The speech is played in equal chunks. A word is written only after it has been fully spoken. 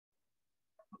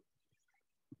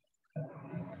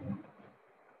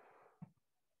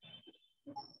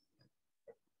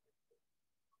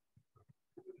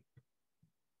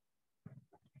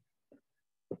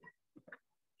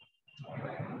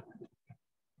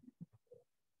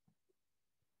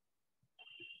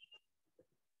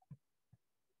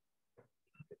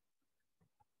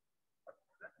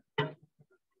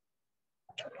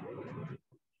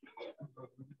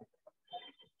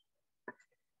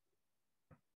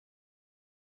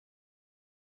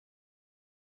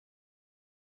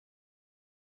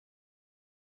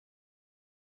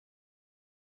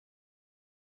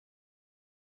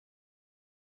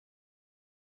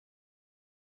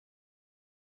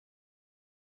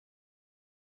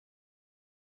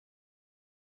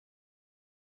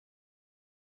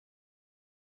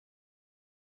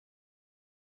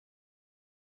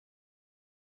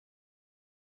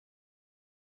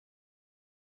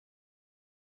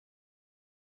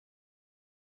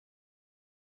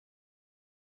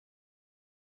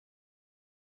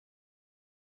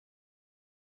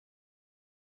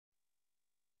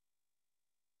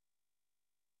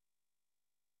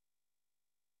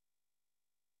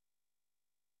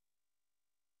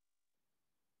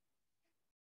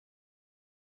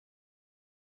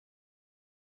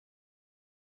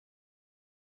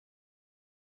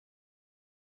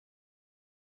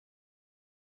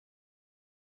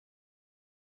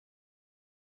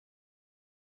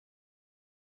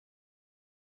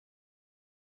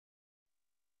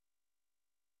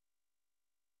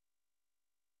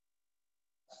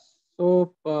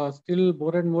So still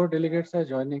more and more delegates are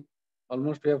joining.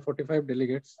 Almost we have 45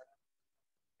 delegates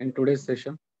in today's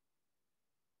session.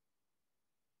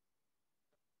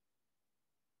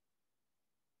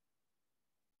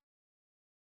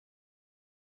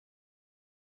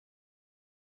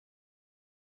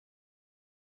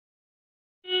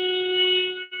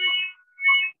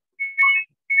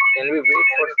 Can we wait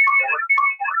for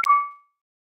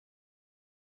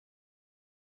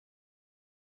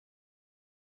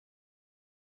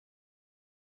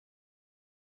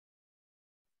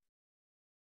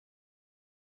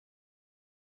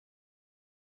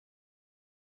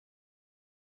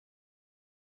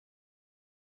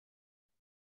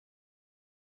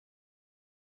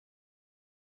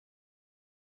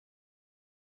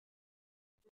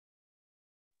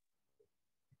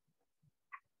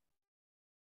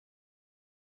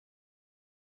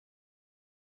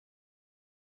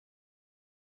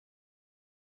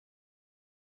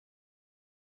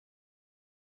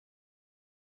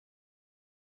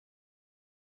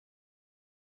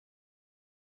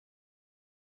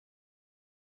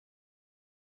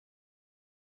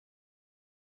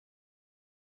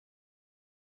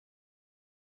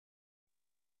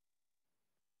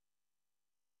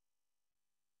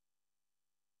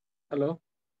Hello.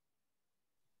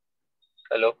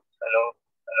 hello?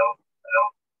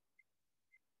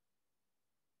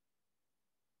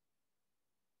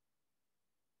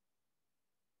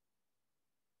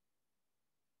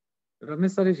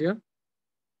 Ramesh sir is here.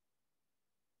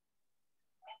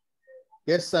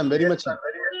 Yes, I'm very much here.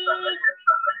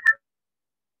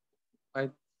 I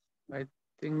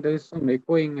think there is some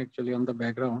echoing actually on the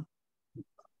background. Can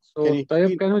So you hear Tayyab,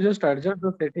 me? can you just adjust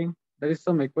the setting? There is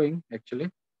some echoing actually.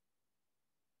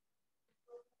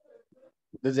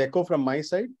 There's echo from my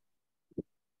side.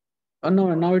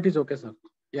 No, now it is okay, sir.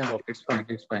 Yeah, Okay. it's fine.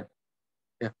 It's fine.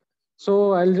 Yeah.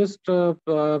 So I'll just start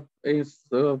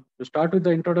with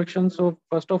the introduction. So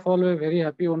first of all, a very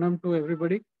happy Onam to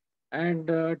everybody. And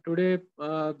today,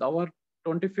 our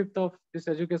 25th of this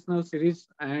educational series,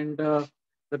 and the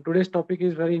today's topic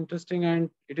is very interesting, and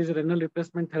it is renal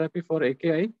replacement therapy for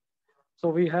AKI. So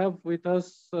we have with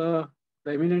us the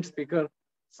eminent speaker,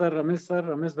 Sir,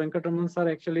 Ramesh Venkatraman sir.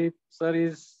 Actually, sir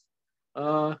is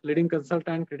leading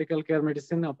consultant, critical care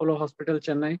medicine, Apollo Hospital,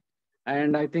 Chennai.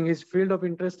 And I think his field of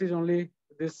interest is only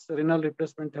this renal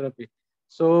replacement therapy.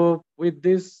 So with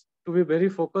this, to be very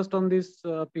focused on this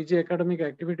PG academic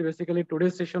activity, basically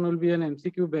today's session will be an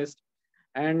MCQ based.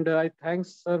 And I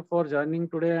thanks sir for joining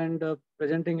today and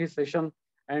presenting his session.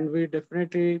 And we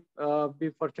definitely be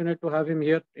fortunate to have him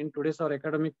here in today's our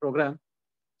academic program.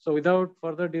 So without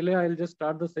further delay, I'll just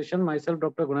start the session. Myself,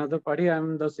 Dr. Gunadhar Padi,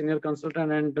 I'm the senior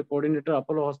consultant and the coordinator,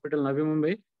 Apollo Hospital, Navi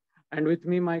Mumbai. And with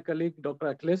me, my colleague,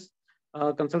 Dr. Akhilesh,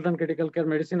 consultant critical care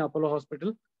medicine, Apollo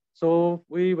Hospital. So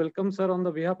we welcome sir on the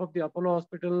behalf of the Apollo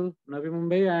Hospital, Navi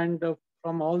Mumbai, and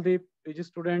from all the PG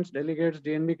students, delegates,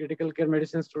 DNB critical care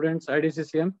medicine students,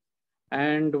 IDCCM.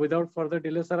 And without further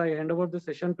delay, sir, I hand over the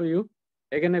session to you.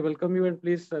 Again, I welcome you and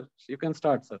please, sir, you can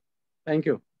start, sir. Thank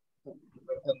you.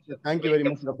 Thank you very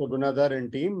much, Dr. Gunadhar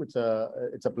and team. It's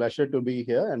a pleasure to be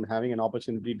here and having an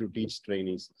opportunity to teach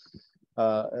trainees.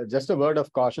 Just a word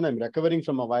of caution, I'm recovering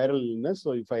from a viral illness,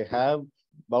 so if I have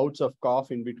bouts of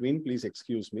cough in between, please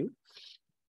excuse me.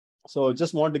 So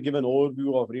just want to give an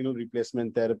overview of renal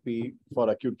replacement therapy for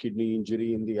acute kidney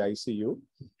injury in the ICU.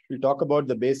 We'll talk about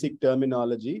the basic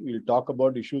terminology. We'll talk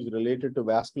about issues related to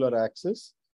vascular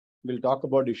access. We'll talk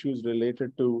about issues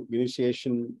related to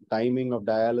initiation, timing of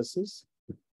dialysis,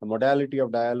 the modality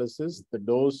of dialysis, the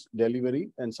dose, delivery,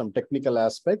 and some technical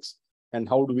aspects, and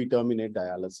how do we terminate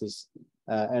dialysis.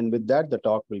 And with that, the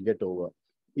talk will get over.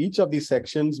 Each of these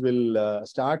sections will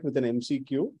start with an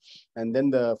MCQ, and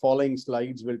then the following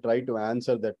slides will try to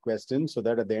answer that question so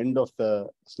that at the end of the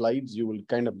slides, you will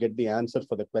kind of get the answer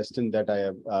for the question that I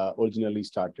have originally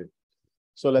started.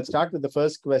 So let's start with the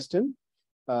first question.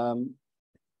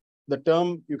 The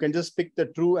term, you can just pick the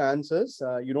true answers.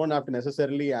 You don't have to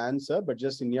necessarily answer, but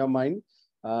just in your mind,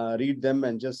 read them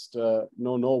and just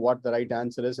know what the right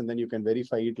answer is, and then you can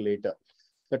verify it later.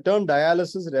 The term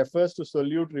dialysis refers to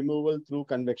solute removal through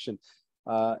convection.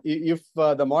 If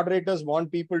the moderators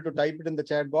want people to type it in the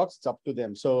chat box, it's up to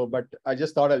them. So, but I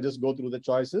just thought I'll just go through the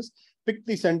choices. Pick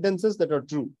the sentences that are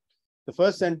true. The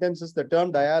first sentence is the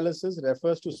term dialysis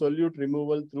refers to solute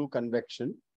removal through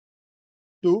convection.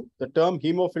 2, the term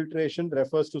hemofiltration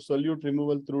refers to solute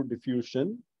removal through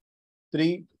diffusion.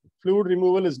 3, fluid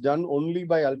removal is done only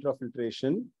by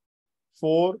ultrafiltration.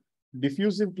 4,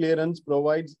 diffusive clearance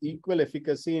provides equal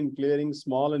efficacy in clearing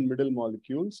small and middle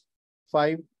molecules.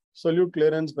 5, Solute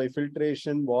clearance by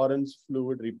filtration warrants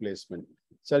fluid replacement.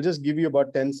 So I'll just give you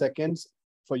about 10 seconds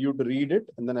for you to read it,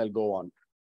 and then I'll go on.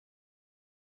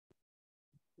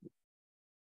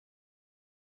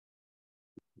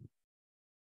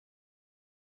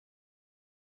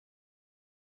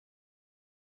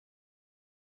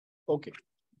 Okay,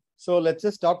 so let's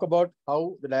just talk about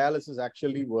how the dialysis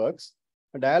actually works.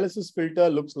 A dialysis filter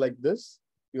looks like this.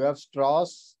 You have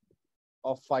straws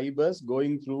of fibers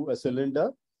going through a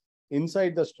cylinder.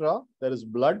 Inside the straw, there is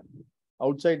blood.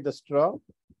 Outside the straw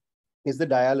is the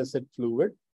dialysate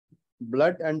fluid.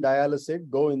 Blood and dialysate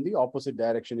go in the opposite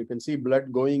direction. You can see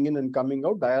blood going in and coming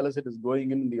out. Dialysate is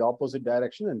going in the opposite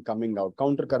direction and coming out.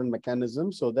 Countercurrent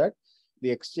mechanism, so that the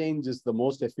exchange is the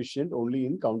most efficient only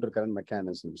in countercurrent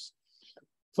mechanisms.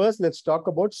 First, let's talk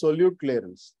about solute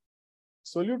clearance.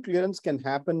 Solute clearance can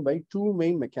happen by two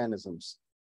main mechanisms.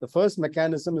 The first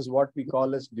mechanism is what we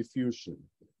call as diffusion.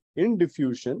 In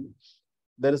diffusion,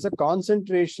 there is a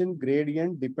concentration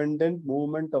gradient dependent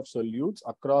movement of solutes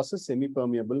across a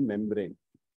semi-permeable membrane.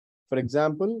 For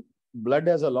example, blood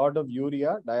has a lot of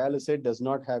urea, dialysate does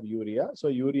not have urea, so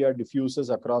urea diffuses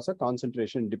across a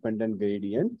concentration dependent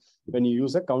gradient when you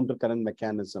use a countercurrent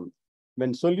mechanism.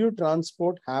 When solute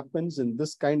transport happens in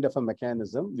this kind of a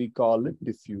mechanism, we call it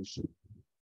diffusion.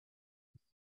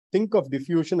 Think of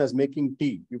diffusion as making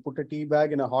tea. You put a tea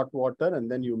bag in a hot water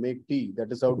and then you make tea. That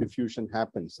is how diffusion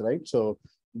happens, right? So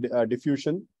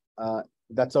diffusion,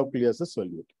 that's how clears the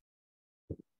solute.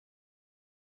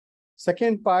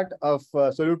 Second part of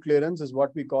solute clearance is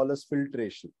what we call as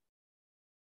filtration.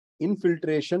 In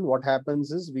filtration, what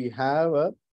happens is we have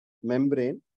a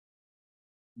membrane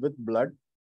with blood.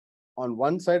 On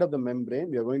one side of the membrane,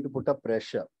 we are going to put a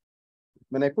pressure.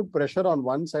 When I put pressure on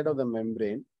one side of the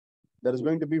membrane, there is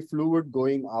going to be fluid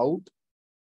going out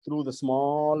through the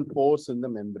small pores in the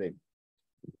membrane.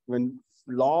 When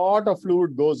a lot of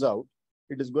fluid goes out,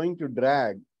 it is going to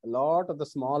drag a lot of the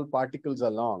small particles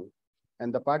along,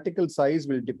 and the particle size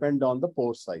will depend on the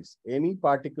pore size. Any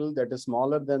particle that is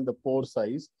smaller than the pore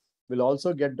size will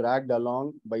also get dragged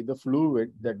along by the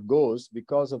fluid that goes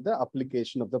because of the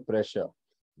application of the pressure.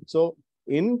 So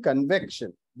in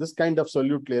convection, this kind of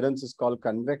solute clearance is called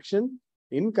convection.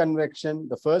 In convection,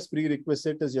 the first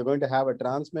prerequisite is you're going to have a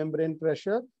transmembrane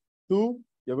pressure. Two,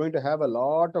 you're going to have a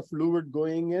lot of fluid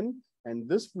going in, and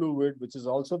this fluid, which is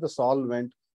also the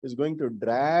solvent, is going to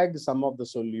drag some of the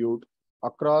solute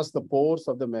across the pores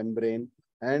of the membrane,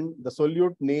 and the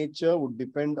solute nature would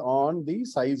depend on the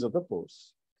size of the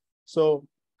pores. So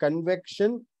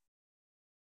convection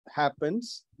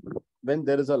happens when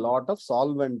there is a lot of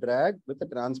solvent drag with a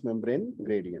transmembrane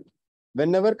gradient.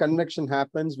 Whenever convection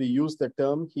happens, we use the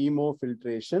term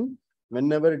hemofiltration.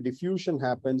 Whenever diffusion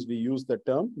happens, we use the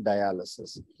term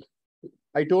dialysis.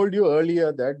 I told you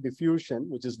earlier that diffusion,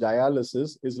 which is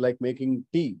dialysis, is like making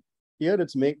tea. Here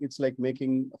it's like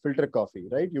making filter coffee,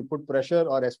 right? You put pressure,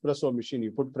 or espresso machine,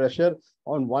 you put pressure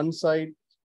on one side,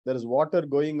 there is water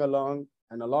going along,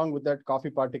 and along with that, coffee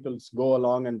particles go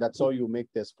along, and that's how you make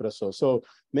the espresso. So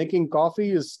making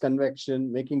coffee is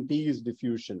convection, making tea is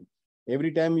diffusion.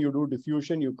 Every time you do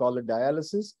diffusion, you call it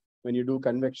dialysis. When you do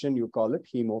convection, you call it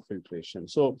hemofiltration.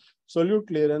 So solute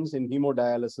clearance in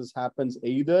hemodialysis happens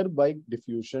either by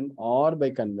diffusion or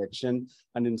by convection.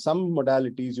 And in some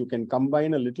modalities, you can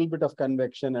combine a little bit of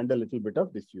convection and a little bit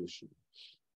of diffusion.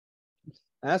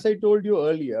 As I told you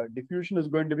earlier, diffusion is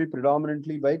going to be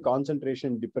predominantly by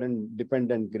concentration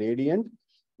dependent gradient,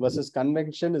 versus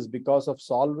convection is because of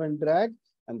solvent drag,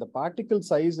 and the particle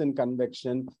size in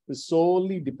convection is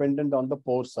solely dependent on the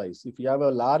pore size. If you have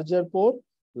a larger pore,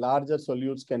 larger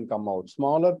solutes can come out.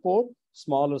 Smaller pore,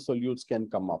 smaller solutes can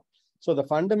come up. So the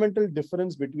fundamental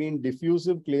difference between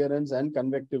diffusive clearance and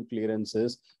convective clearance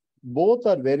is both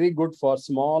are very good for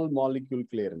small molecule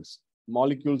clearance.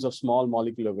 Molecules of small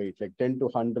molecular weight, like 10 to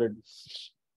 100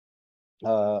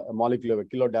 molecular weight,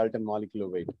 kilodalton molecular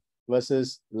weight,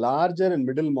 versus larger and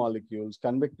middle molecules,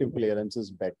 convective clearance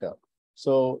is better.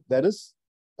 So there is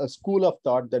a school of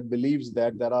thought that believes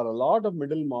that there are a lot of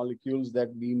middle molecules that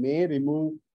we may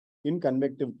remove in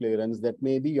convective clearance that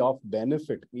may be of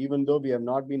benefit. Even though we have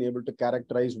not been able to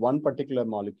characterize one particular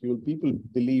molecule, people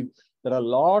believe there are a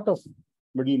lot of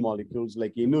middle molecules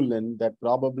like inulin that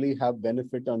probably have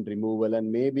benefit on removal,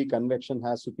 and maybe convection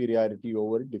has superiority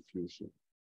over diffusion.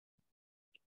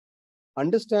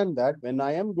 Understand that when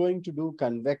I am going to do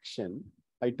convection,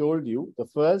 I told you the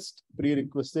first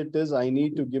prerequisite is I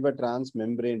need to give a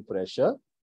transmembrane pressure.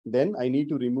 Then I need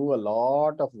to remove a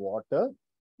lot of water.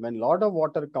 When a lot of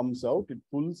water comes out, it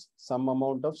pulls some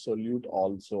amount of solute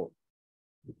also.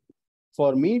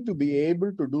 For me to be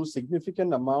able to do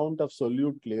significant amount of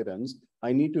solute clearance,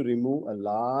 I need to remove a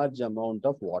large amount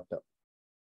of water.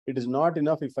 It is not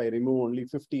enough if I remove only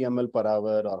 50 ml per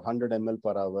hour or 100 ml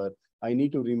per hour. I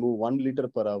need to remove 1 liter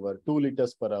per hour, 2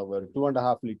 liters per hour,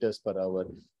 2.5 liters per hour,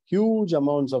 huge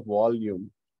amounts of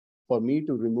volume for me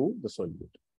to remove the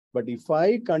solute. But if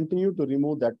I continue to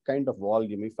remove that kind of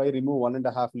volume, if I remove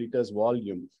 1.5 liters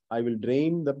volume, I will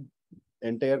drain the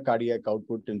entire cardiac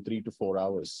output in 3 to 4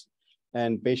 hours,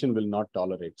 and patient will not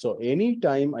tolerate. So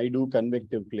anytime I do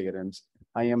convective clearance,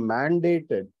 I am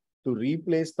mandated to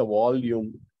replace the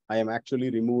volume I am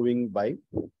actually removing by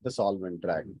the solvent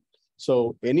drag.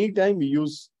 So anytime we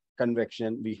use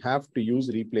convection, we have to use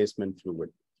replacement fluid.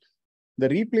 The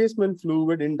replacement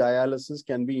fluid in dialysis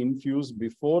can be infused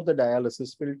before the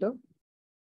dialysis filter.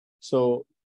 So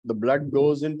the blood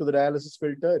goes into the dialysis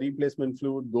filter, replacement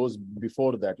fluid goes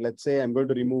before that. Let's say I'm going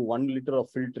to remove 1 liter of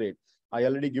filtrate. I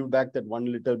already give back that 1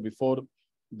 liter before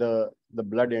the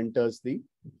blood enters the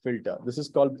filter. This is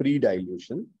called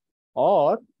pre-dilution.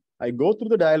 Or I go through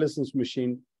the dialysis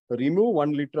machine, remove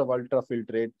 1 liter of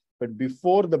ultrafiltrate, but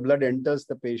before the blood enters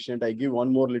the patient, I give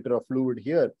 1 more liter of fluid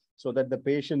here so that the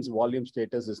patient's volume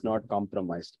status is not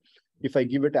compromised. If I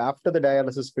give it after the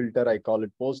dialysis filter, I call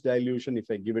it post-dilution. If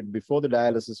I give it before the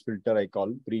dialysis filter, I call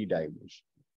it pre-dilution.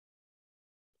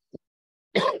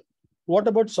 What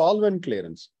about solvent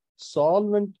clearance?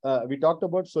 Solvent, we talked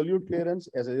about solute clearance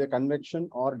as either convection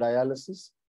or dialysis.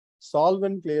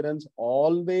 Solvent clearance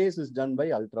always is done by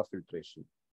ultrafiltration.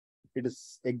 It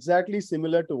is exactly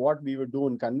similar to what we would do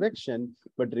in convection.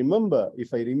 But remember,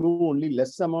 if I remove only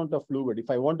less amount of fluid, if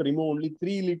I want to remove only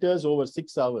 3 liters over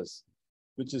 6 hours,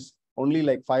 which is only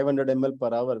like 500 ml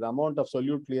per hour, the amount of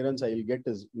solute clearance I will get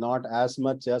is not as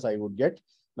much as I would get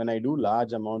when I do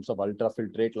large amounts of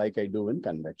ultrafiltrate like I do in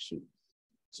convection.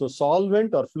 So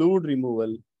solvent or fluid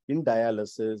removal in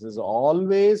dialysis is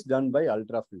always done by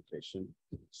ultrafiltration.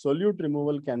 Solute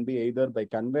removal can be either by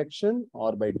convection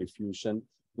or by diffusion.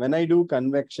 When I do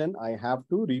convection, I have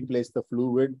to replace the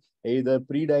fluid either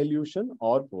pre-dilution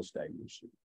or post-dilution.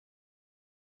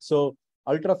 So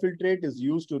ultrafiltrate is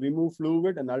used to remove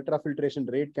fluid, and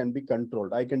ultrafiltration rate can be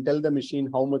controlled. I can tell the machine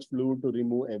how much fluid to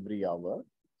remove every hour.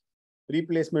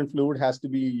 Replacement fluid has to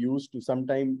be used to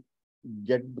sometimes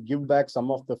give back some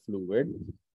of the fluid.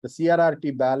 The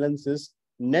CRRT balance is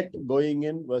net going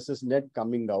in versus net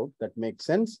coming out. That makes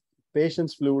sense.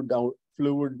 Patient's fluid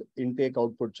intake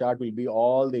output chart will be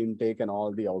all the intake and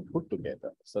all the output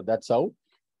together. So that's how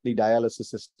the dialysis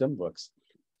system works.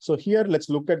 So here, let's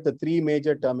look at the 3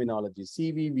 major terminologies.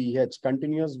 CVVH,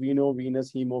 continuous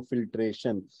veno-venous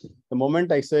hemofiltration. The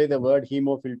moment I say the word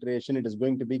hemofiltration, it is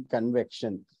going to be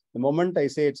convection. The moment I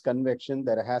say it's convection,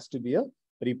 there has to be a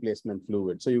replacement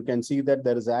fluid. So you can see that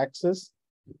there is access,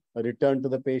 a return to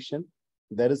the patient.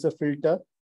 There is a filter.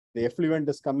 The effluent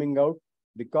is coming out.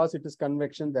 Because it is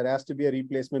convection, there has to be a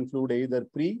replacement fluid either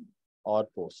pre or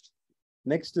post.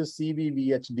 Next is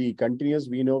CVVHD, continuous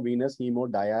veno-venous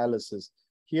hemodialysis.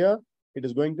 Here, it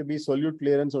is going to be solute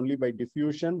clearance only by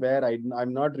diffusion, where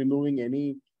I'm not removing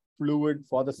any fluid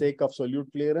for the sake of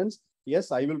solute clearance.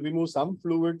 Yes, I will remove some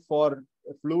fluid for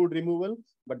fluid removal,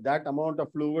 but that amount of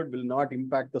fluid will not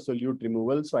impact the solute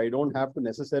removal. So I don't have to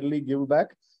necessarily give back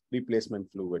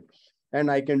replacement fluid. And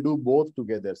I can do both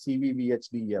together,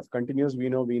 CVVHDF, continuous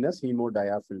veno-venous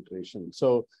hemodiafiltration.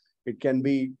 So it can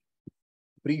be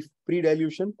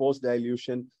pre-dilution,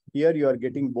 post-dilution. Here you are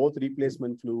getting both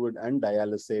replacement fluid and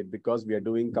dialysate because we are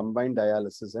doing combined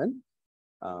dialysis and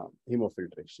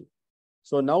hemofiltration.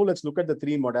 So now let's look at the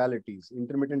 3 modalities: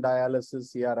 intermittent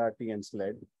dialysis, CRRT, and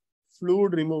SLED.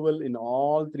 Fluid removal in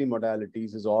all 3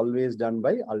 modalities is always done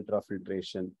by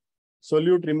ultrafiltration.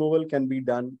 Solute removal can be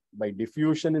done by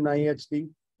diffusion in IHD.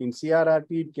 In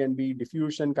CRRT, it can be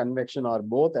diffusion, convection, or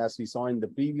both, as we saw in the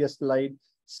previous slide.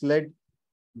 SLED,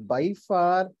 by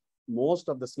far, most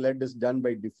of the SLED is done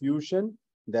by diffusion.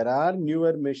 There are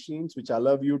newer machines which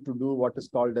allow you to do what is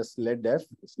called a SLED-F,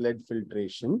 SLED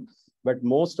filtration. But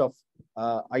most of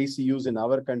ICUs in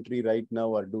our country right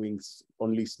now are doing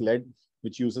only SLED,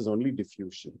 which uses only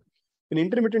diffusion. In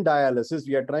intermittent dialysis,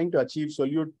 we are trying to achieve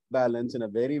solute balance in a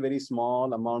very, very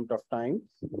small amount of time.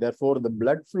 Therefore, the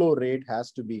blood flow rate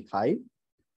has to be high.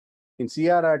 In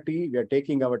CRRT, we are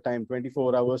taking our time,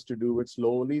 24 hours, to do it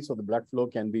slowly, so the blood flow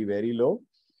can be very low.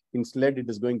 In SLED, it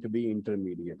is going to be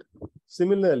intermediate.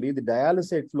 Similarly, the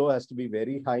dialysate flow has to be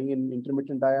very high in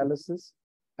intermittent dialysis,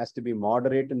 has to be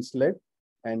moderate in SLED,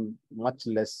 and much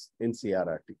less in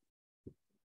CRRT.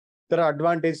 There are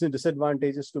advantages and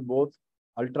disadvantages to both.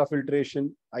 Ultrafiltration,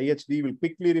 IHD will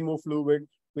quickly remove fluid.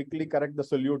 quickly correct the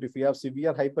solute. If you have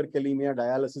severe hyperkalemia,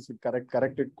 dialysis will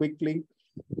correct it quickly.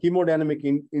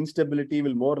 Hemodynamic instability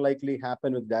will more likely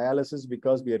happen with dialysis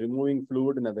because we are removing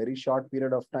fluid in a very short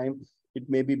period of time. It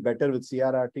may be better with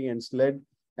CRRT and SLED,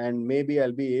 and maybe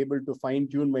I'll be able to fine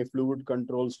tune my fluid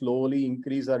control slowly,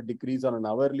 increase or decrease on an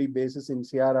hourly basis in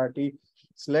CRRT.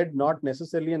 SLED, not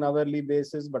necessarily an hourly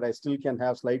basis, but I still can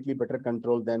have slightly better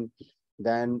control than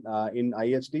in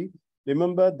IHD.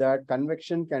 Remember that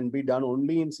convection can be done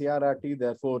only in CRRT,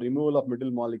 therefore removal of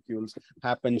middle molecules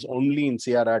happens only in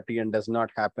CRRT and does not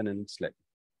happen in SLED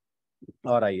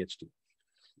or IHD.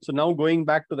 So now going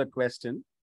back to the question,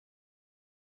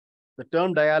 the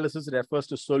term dialysis refers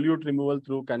to solute removal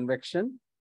through convection.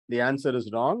 The answer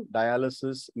is wrong.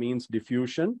 Dialysis means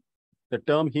diffusion. The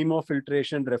term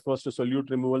hemofiltration refers to solute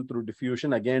removal through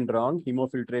diffusion. Again, wrong.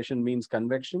 Hemofiltration means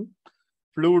convection.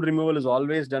 Fluid removal is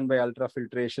always done by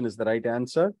ultrafiltration is the right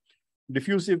answer.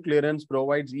 Diffusive clearance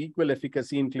provides equal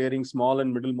efficacy in clearing small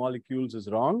and middle molecules is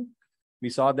wrong. We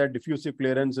saw that diffusive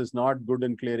clearance is not good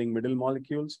in clearing middle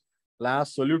molecules.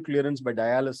 Last, solute clearance by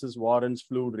dialysis warrants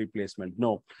fluid replacement.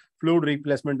 No, fluid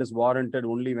replacement is warranted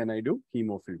only when I do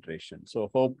hemofiltration. So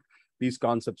hope these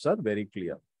concepts are very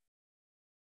clear.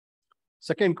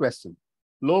 Second question.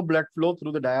 Low blood flow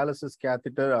through the dialysis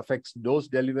catheter affects dose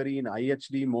delivery in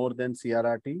IHD more than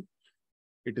CRRT.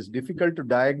 It is difficult to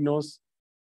diagnose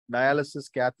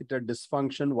dialysis catheter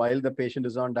dysfunction while the patient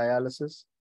is on dialysis.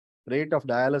 Rate of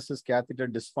dialysis catheter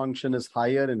dysfunction is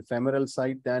higher in femoral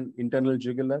site than internal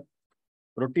jugular.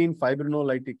 Routine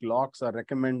fibrinolytic locks are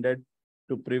recommended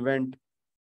to prevent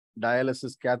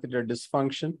dialysis catheter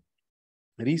dysfunction.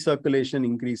 Recirculation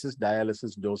increases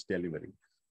dialysis dose delivery.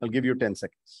 I'll give you 10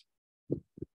 seconds.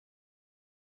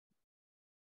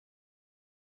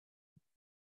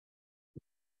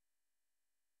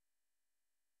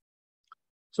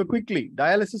 So quickly,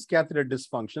 dialysis catheter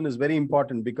dysfunction is very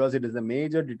important because it is a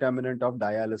major determinant of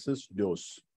dialysis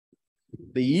dose.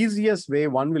 The easiest way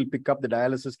one will pick up the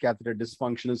dialysis catheter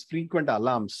dysfunction is frequent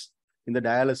alarms in the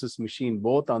dialysis machine,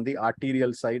 both on the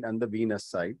arterial side and the venous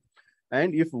side.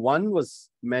 And if one was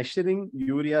measuring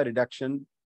urea reduction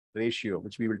ratio,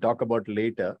 which we will talk about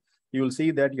later, you will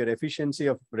see that your efficiency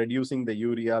of reducing the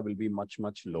urea will be much,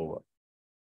 much lower.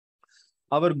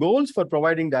 Our goals for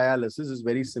providing dialysis is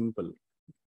very simple.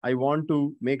 I want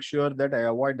to make sure that I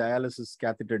avoid dialysis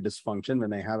catheter dysfunction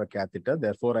when I have a catheter.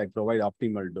 Therefore, I provide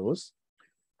optimal dose.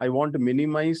 I want to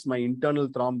minimize my internal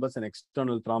thrombus and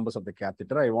external thrombus of the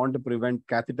catheter. I want to prevent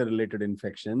catheter-related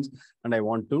infections, and I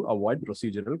want to avoid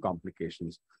procedural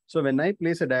complications. So when I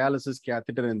place a dialysis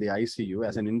catheter in the ICU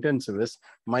as an intensivist,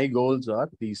 my goals are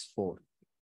these four.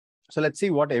 So let's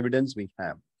see what evidence we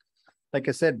have. Like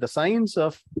I said, the signs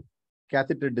of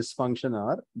catheter dysfunction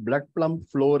are blood pump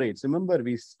flow rates. Remember,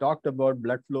 we talked about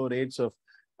blood flow rates of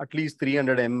at least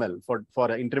 300 ml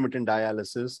for intermittent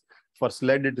dialysis. For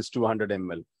SLED, it is 200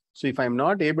 ml. So if I'm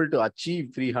not able to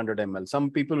achieve 300 ml,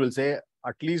 some people will say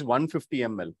at least 150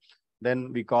 ml,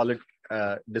 then we call it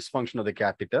dysfunction of the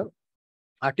catheter.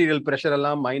 Arterial pressure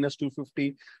alarm minus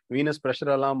 250, venous pressure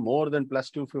alarm more than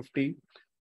plus 250,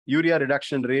 urea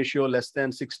reduction ratio less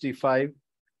than 65.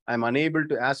 I'm unable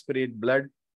to aspirate blood.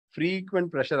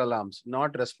 Frequent pressure alarms,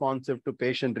 not responsive to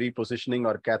patient repositioning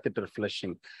or catheter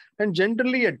flushing. And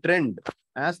generally a trend,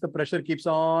 as the pressure keeps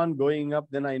on going up,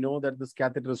 then I know that this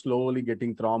catheter is slowly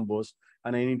getting thrombosed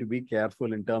and I need to be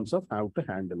careful in terms of how to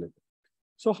handle it.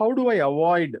 So how do I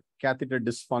avoid catheter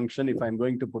dysfunction if I'm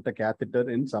going to put a catheter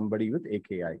in somebody with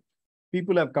AKI?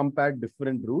 People have compared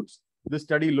different routes. This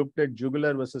study looked at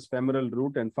jugular versus femoral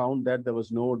route and found that there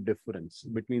was no difference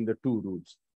between the two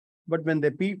routes. But when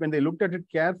they looked at it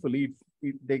carefully,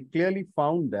 they clearly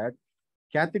found that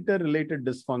catheter-related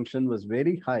dysfunction was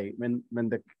very high when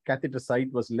the catheter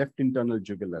site was left internal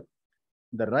jugular.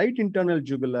 The right internal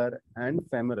jugular and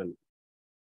femoral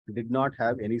did not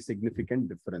have any significant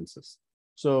differences.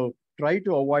 So try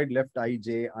to avoid left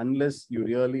IJ unless you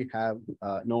really have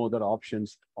no other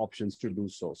options to do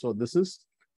so. So this is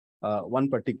one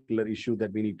particular issue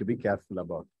that we need to be careful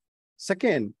about.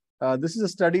 Second, this is a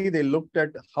study. They looked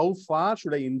at how far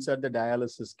should I insert the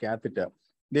dialysis catheter.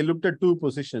 They looked at two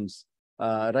positions,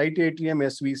 right atrium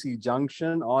SVC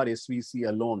junction or SVC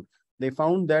alone. They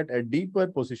found that a deeper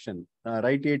position,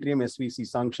 right atrium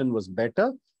SVC junction was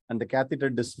better, and the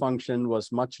catheter dysfunction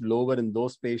was much lower in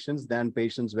those patients than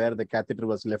patients where the catheter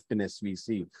was left in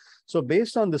SVC. So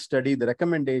based on the study, the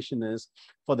recommendation is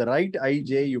for the right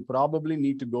IJ, you probably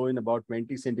need to go in about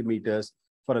 20 centimeters.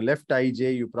 For a left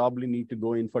IJ, you probably need to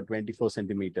go in for 24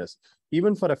 centimeters.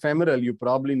 Even for a femoral, you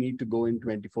probably need to go in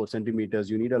 24 centimeters.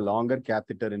 You need a longer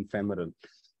catheter in femoral.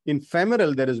 In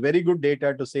femoral, there is very good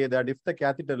data to say that if the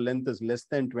catheter length is less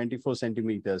than 24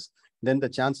 centimeters, then the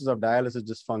chances of dialysis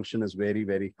dysfunction is very,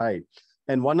 very high.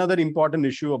 And one other important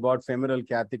issue about femoral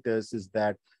catheters is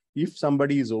that if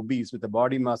somebody is obese with a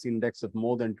body mass index of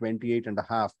more than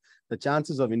 28.5, the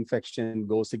chances of infection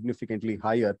go significantly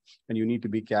higher, and you need to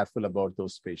be careful about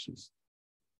those patients.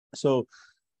 So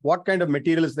what kind of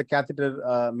material is the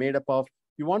catheter made up of?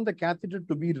 You want the catheter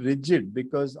to be rigid,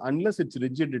 because unless it's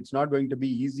rigid, it's not going to be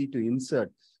easy to insert.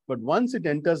 But once it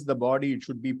enters the body, it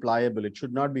should be pliable. It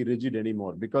should not be rigid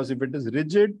anymore, because if it is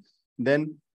rigid,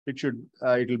 then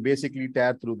it will basically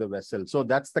tear through the vessel. So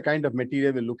that's the kind of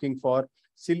material we're looking for.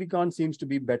 Silicon seems to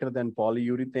be better than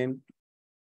polyurethane.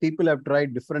 People have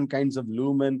tried different kinds of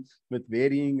lumen with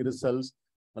varying results.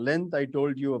 The length I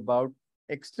told you about.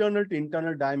 External to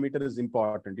internal diameter is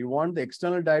important. You want the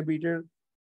external diameter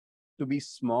to be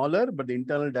smaller, but the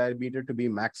internal diameter to be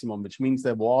maximum, which means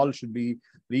the wall should be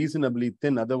reasonably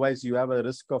thin. Otherwise, you have a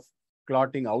risk of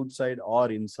clotting outside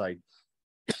or inside.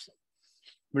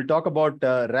 We'll talk about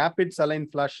rapid saline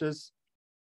flushes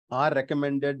are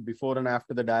recommended before and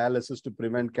after the dialysis to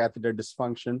prevent catheter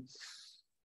dysfunction.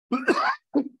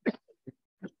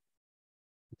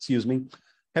 Excuse me.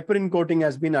 Heparin coating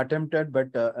has been attempted, but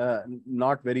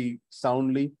not very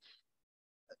soundly.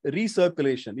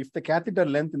 Recirculation. If the catheter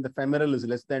length in the femoral is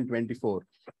less than 24,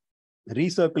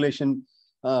 recirculation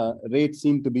rates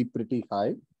seem to be pretty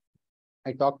high.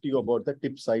 I talked to you about the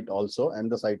tip site also and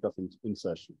the site of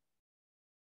insertion.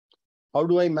 How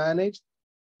do I manage?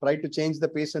 Try to change the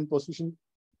patient position.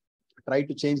 Try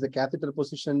to change the catheter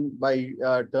position by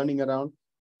turning around.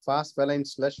 Fast feline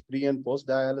slush pre and post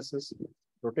dialysis.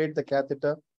 Rotate the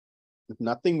catheter. If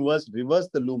nothing worse, reverse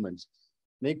the lumens.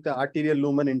 Make the arterial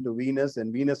lumen into venous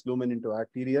and venous lumen into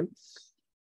arterial.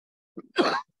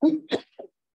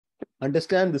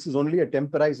 Understand this is only a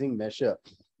temporizing measure,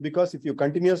 because if you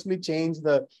continuously change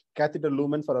the catheter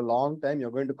lumen for a long time, you're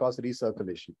going to cause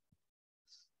recirculation.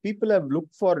 People have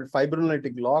looked for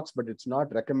fibrinolytic locks, but it's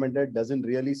not recommended, doesn't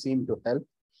really seem to help.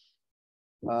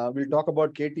 We'll talk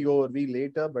about KT over V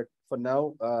later, but for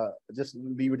now, just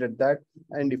leave it at that.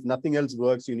 And if nothing else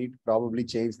works, you need to probably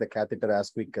change the catheter as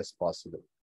quick as possible.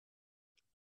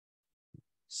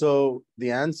 So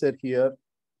the answer here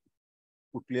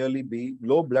would clearly be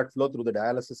low blood flow through the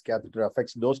dialysis catheter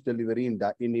affects dose delivery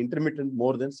in intermittent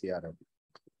more than CRRT.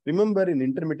 Remember, in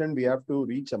intermittent, we have to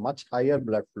reach a much higher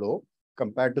blood flow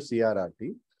compared to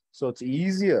CRRT. So it's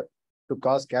easier to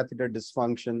cause catheter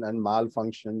dysfunction and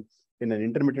malfunction in an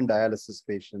intermittent dialysis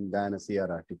patient than a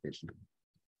CRRT patient.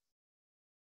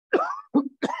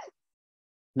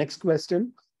 Next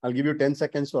question. I'll give you 10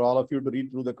 seconds for all of you to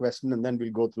read through the question, and then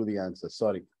we'll go through the answers.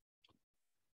 Sorry.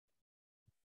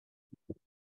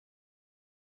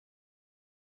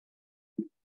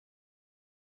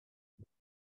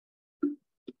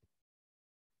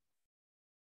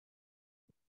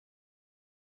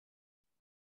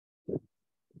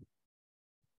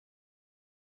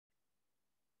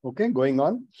 Okay, going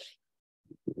on.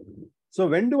 So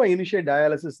when do I initiate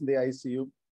dialysis in the ICU?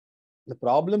 The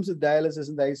problems with dialysis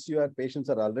in the ICU are patients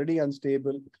are already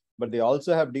unstable, but they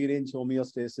also have deranged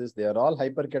homeostasis. They are all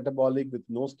hypercatabolic with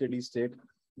no steady state.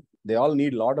 They all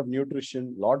need a lot of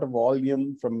nutrition, a lot of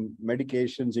volume from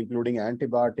medications, including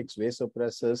antibiotics,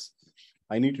 vasopressors.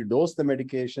 I need to dose the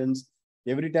medications.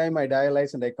 Every time I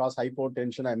dialyze and I cause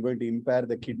hypotension, I'm going to impair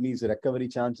the kidneys' recovery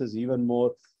chances even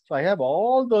more. So I have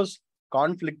all those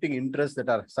conflicting interests that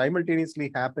are simultaneously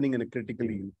happening in a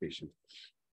critically ill patient.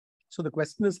 So the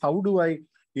question is, how do I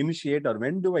initiate, or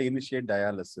when do I initiate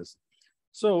dialysis?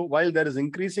 So while there is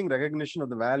increasing recognition of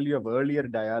the value of earlier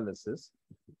dialysis,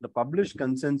 the published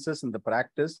consensus in the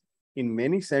practice in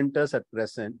many centers at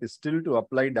present is still to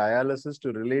apply dialysis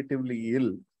to relatively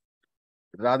ill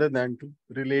rather than to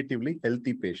relatively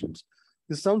healthy patients.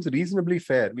 This sounds reasonably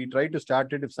fair. We try to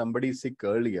start it if somebody is sick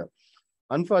earlier.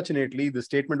 Unfortunately, the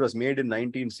statement was made in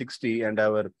 1960, and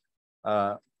our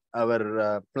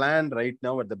plan right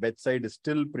now at the bedside is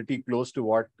still pretty close to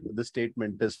what the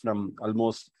statement is from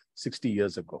almost 60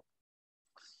 years ago.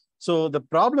 So the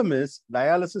problem is,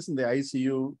 dialysis in the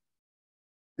ICU,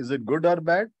 is it good or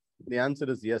bad? The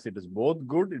answer is yes, it is both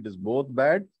good, it is both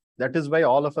bad. That is why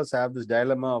all of us have this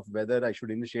dilemma of whether I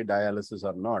should initiate dialysis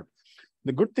or not.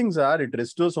 The good things are it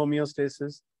restores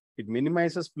homeostasis, it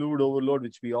minimizes fluid overload,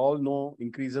 which we all know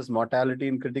increases mortality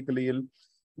in critically ill,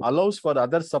 allows for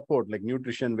other support like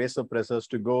nutrition, vasopressors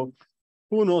to go.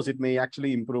 Who knows, it may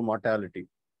actually improve mortality.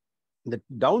 The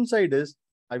downside is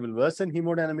I will worsen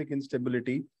hemodynamic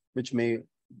instability, which may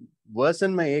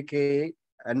worsen my AKA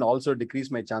and also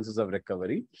decrease my chances of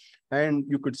recovery. And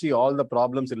you could see all the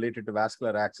problems related to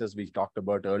vascular access we talked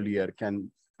about earlier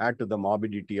can add to the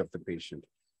morbidity of the patient.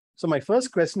 So my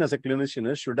first question as a clinician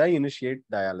is, should I initiate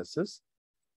dialysis,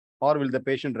 or will the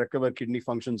patient recover kidney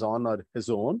functions on or his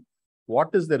own? What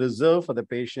is the reserve for the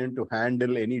patient to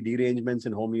handle any derangements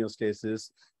in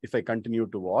homeostasis if I continue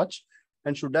to watch?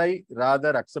 And should I rather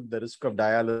accept the risk of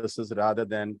dialysis rather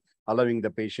than allowing the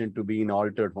patient to be in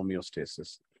altered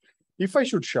homeostasis? If I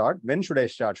should start, when should I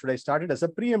start? Should I start it as a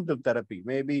preemptive therapy?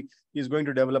 Maybe he's going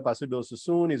to develop acidosis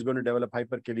soon, he's going to develop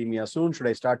hyperkalemia soon. Should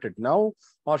I start it now,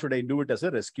 or should I do it as a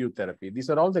rescue therapy?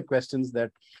 These are all the questions that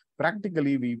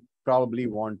practically we probably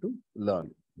want to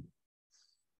learn.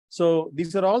 So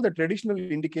these are all the traditional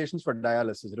indications for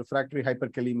dialysis: refractory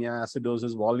hyperkalemia,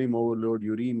 acidosis, volume overload,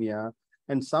 uremia,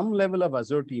 and some level of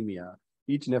azotemia.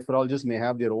 Each nephrologist may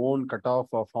have their own cutoff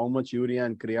of how much urea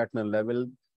and creatinine level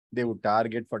they would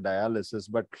target for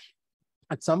dialysis. But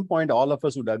at some point, all of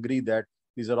us would agree that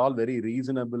these are all very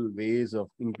reasonable ways of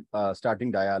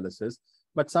starting dialysis.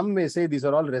 But some may say these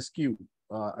are all rescue.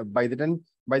 By the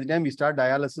time we start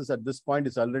dialysis, at this point,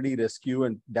 it's already rescue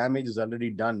and damage is already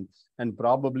done. And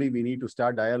probably we need to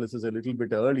start dialysis a little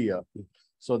bit earlier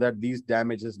so that these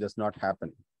damages does not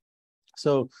happen.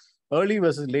 So early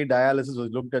versus late dialysis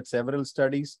was looked at several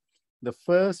studies. The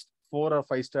first 4 or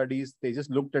 5 studies, they just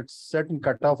looked at certain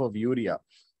cutoff of urea.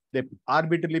 They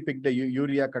arbitrarily picked a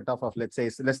urea cutoff of, let's say,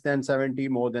 less than 70,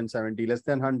 more than 70, less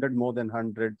than 100, more than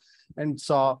 100, and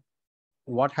saw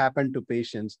what happened to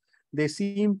patients. They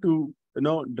seemed to,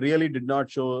 really did not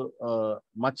show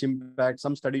much impact.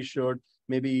 Some studies showed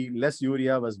maybe less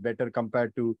urea was better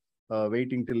compared to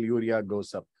waiting till urea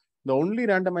goes up. The only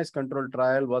randomized controlled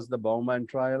trial was the Baumann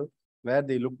trial, where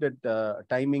they looked at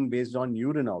timing based on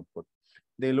urine output.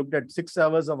 They looked at 6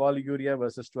 hours of oliguria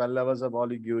versus 12 hours of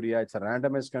oliguria. It's a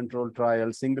randomized controlled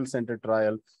trial, single center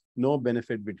trial, no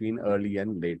benefit between early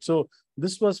and late. So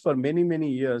this was for many,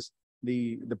 many years,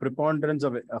 the preponderance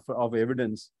of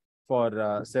evidence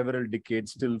for several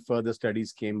decades till further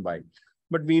studies came by.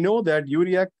 But we know that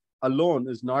urea alone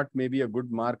is not maybe a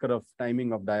good marker of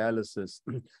timing of dialysis.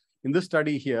 In this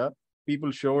study here,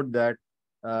 people showed that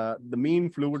the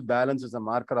mean fluid balance is a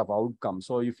marker of outcome.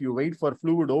 So if you wait for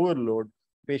fluid overload,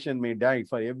 patient may die.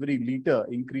 For every liter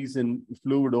increase in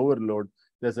fluid overload,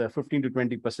 there's a 15 to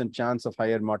 20% chance of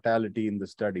higher mortality in the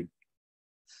study.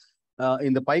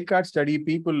 In the PICARD study,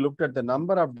 people looked at the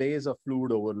number of days of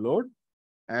fluid overload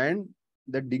and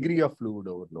the degree of fluid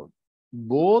overload.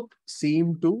 Both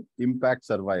seem to impact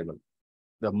survival.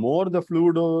 The more the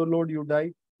fluid overload you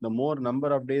die, the more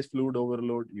number of days fluid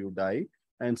overload you die.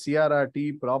 And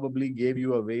CRRT probably gave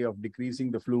you a way of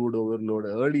decreasing the fluid overload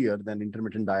earlier than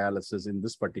intermittent dialysis in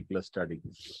this particular study.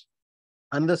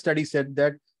 Another study said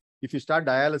that if you start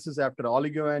dialysis after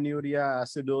oligoanuria,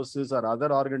 acidosis, or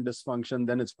other organ dysfunction,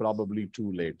 then it's probably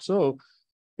too late. So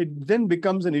it then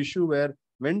becomes an issue where,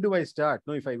 when do I start?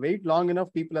 No, if I wait long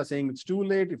enough, people are saying it's too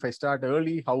late. If I start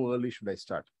early, how early should I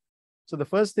start? So the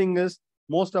first thing is,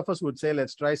 most of us would say,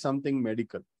 let's try something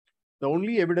medical. The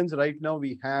only evidence right now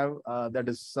we have that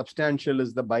is substantial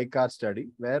is the BICAR study,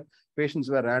 where patients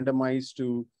were randomized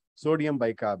to sodium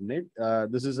bicarbonate.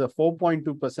 This is a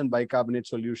 4.2% bicarbonate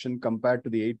solution compared to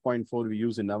the 8.4 we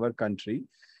use in our country.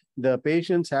 The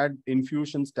patients had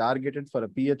infusions targeted for a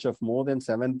pH of more than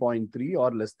 7.3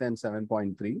 or less than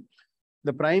 7.3.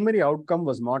 The primary outcome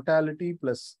was mortality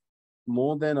plus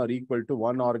more than or equal to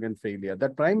 1 organ failure.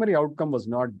 That primary outcome was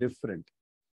not different.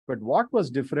 But what was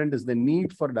different is the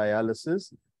need for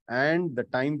dialysis, and the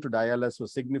time to dialysis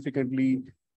was significantly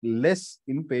less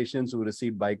in patients who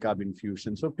received bicarb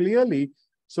infusion. So clearly,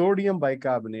 sodium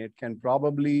bicarbonate can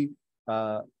probably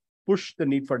push the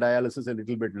need for dialysis a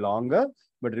little bit longer.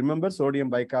 But remember, sodium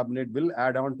bicarbonate will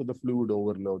add on to the fluid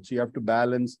overload. So you have to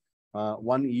balance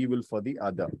one evil for the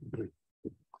other.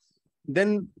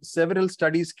 Then several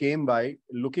studies came by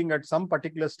looking at some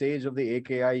particular stage of the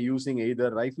AKI using either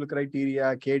Reifel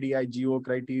criteria, KDI-GO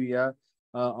criteria,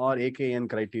 or AKN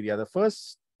criteria. The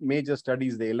first major study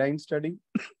is the Align study.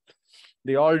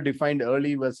 They all defined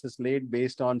early versus late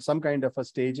based on some kind of a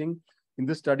staging. In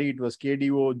this study, it was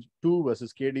KDO2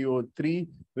 versus KDO3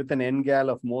 with an NGAL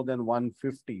of more than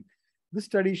 150. This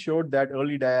study showed that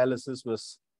early dialysis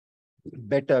was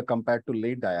better compared to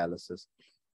late dialysis.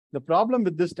 The problem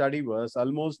with this study was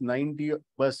almost 90%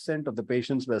 of the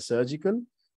patients were surgical,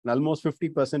 and almost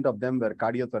 50% of them were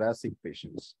cardiothoracic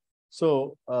patients.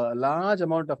 So a large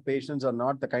amount of patients are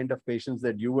not the kind of patients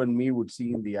that you and me would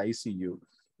see in the ICU.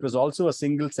 It was also a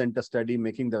single center study,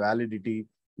 making the validity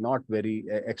not very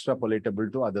extrapolatable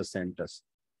to other centers.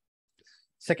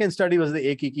 Second study was the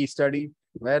AKIKI study.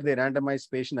 where they randomized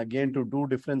patient again to two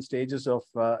different stages of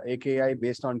AKI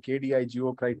based on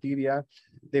KDI-GO criteria.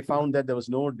 They found that there was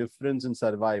no difference in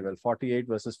survival, 48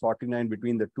 versus 49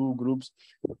 between the two groups.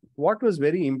 What was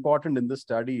very important in this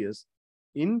study is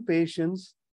in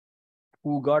patients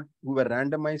who were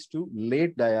randomized to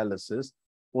late dialysis,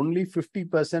 only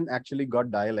 50% actually got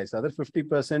dialyzed. Other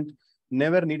 50%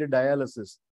 never needed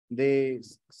dialysis. They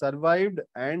survived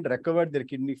and recovered their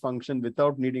kidney function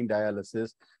without needing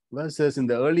dialysis, versus in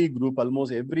the early group,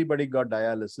 almost everybody got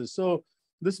dialysis. So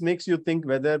this makes you think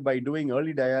whether by doing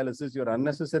early dialysis, you're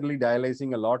unnecessarily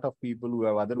dialyzing a lot of people who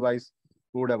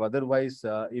would have otherwise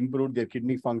improved their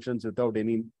kidney functions without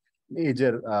any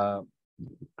major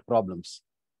problems.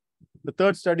 The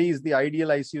third study is the ideal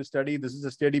ICU study. This is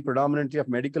a study predominantly of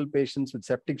medical patients with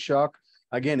septic shock.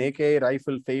 Again, AKI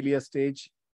rifle failure stage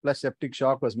plus septic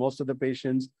shock was most of the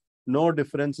patients. No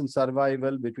difference in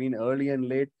survival between early and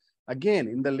late. Again,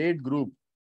 in the late group,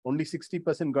 only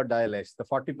 60% got dialyzed. The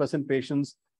 40%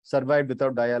 patients survived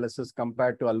without dialysis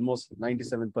compared to almost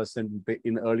 97%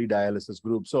 in early dialysis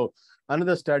group. So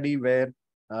another study where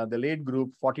the late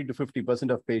group, 40 to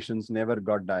 50% of patients never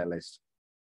got dialyzed.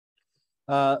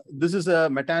 This is a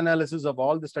meta-analysis of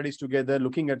all the studies together,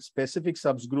 looking at specific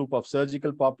subgroup of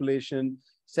surgical population,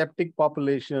 septic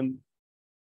population,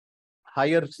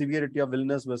 higher severity of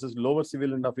illness versus lower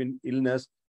severity of illness,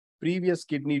 previous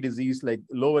kidney disease like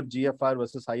lower GFR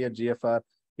versus higher GFR.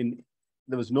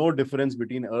 There was no difference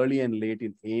between early and late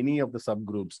in any of the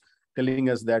subgroups, telling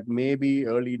us that maybe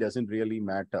early doesn't really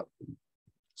matter.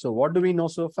 So what do we know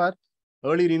so far?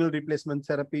 Early renal replacement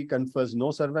therapy confers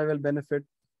no survival benefit.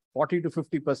 40 to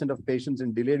 50% of patients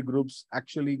in delayed groups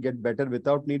actually get better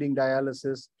without needing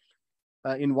dialysis.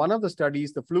 In one of the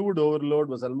studies, the fluid overload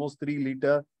was almost 3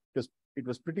 liters. It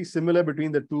was pretty similar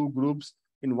between the two groups.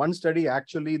 In one study,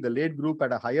 actually, the late group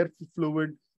had a higher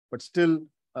fluid, but still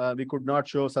we could not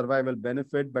show survival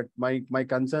benefit. But my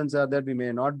concerns are that we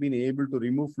may not been able to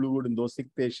remove fluid in those sick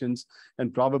patients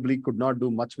and probably could not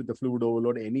do much with the fluid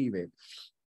overload anyway.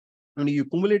 When you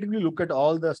cumulatively look at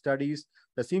all the studies,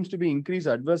 there seems to be increased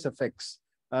adverse effects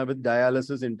with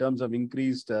dialysis in terms of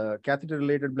increased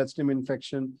catheter-related bloodstream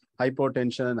infection,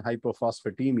 hypotension, and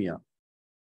hypophosphatemia.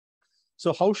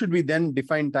 So how should we then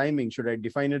define timing? Should I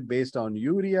define it based on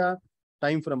urea,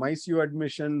 time from ICU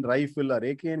admission, rifle or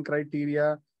AKN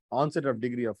criteria, onset of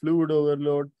degree of fluid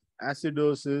overload,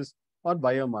 acidosis, or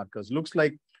biomarkers? Looks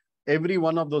like every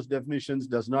one of those definitions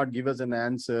does not give us an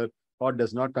answer or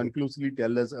does not conclusively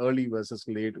tell us early versus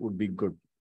late would be good.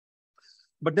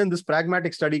 But then this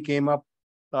pragmatic study came up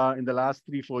in the last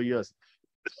 3-4 years.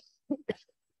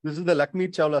 This is the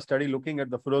Lakmeet Chawla study looking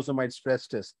at the furosemide stress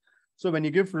test. So when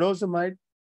you give furosemide,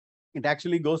 it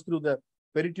actually goes through the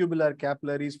peritubular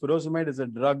capillaries. Furosemide is a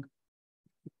drug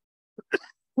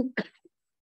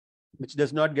which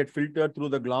does not get filtered through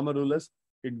the glomerulus.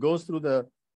 It goes through the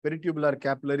peritubular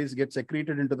capillaries, gets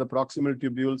secreted into the proximal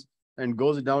tubules, and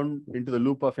goes down into the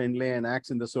loop of Henle and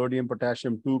acts in the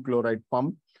sodium-potassium 2-chloride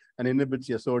pump and inhibits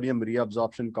your sodium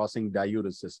reabsorption, causing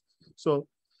diuresis. So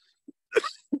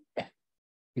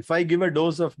if I give a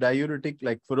dose of diuretic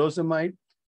like furosemide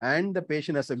and the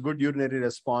patient has a good urinary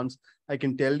response, I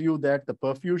can tell you that the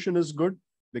perfusion is good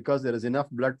because there is enough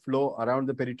blood flow around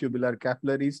the peritubular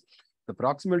capillaries. The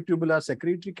proximal tubular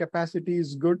secretory capacity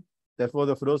is good. Therefore,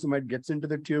 the furosemide gets into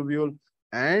the tubule,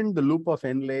 and the loop of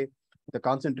Henle, the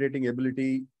concentrating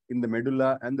ability in the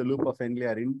medulla and the loop of Henle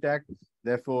are intact.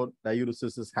 Therefore,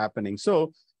 diuresis is happening.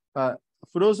 So,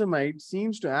 furosemide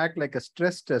seems to act like a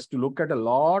stress test to look at a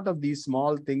lot of these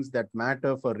small things that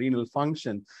matter for renal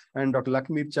function. And Dr.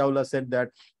 Lakmeet Chawla said that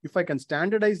if I can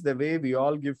standardize the way we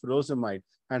all give furosemide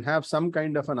and have some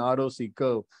kind of an ROC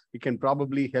curve, it can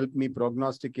probably help me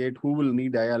prognosticate who will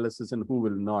need dialysis and who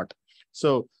will not.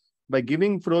 So by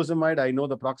giving furosemide, I know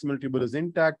the proximal tubule is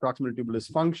intact, proximal tubule is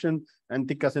function, and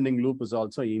thick ascending loop is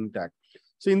also intact.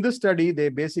 So in this study, they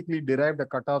basically derived a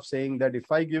cutoff saying that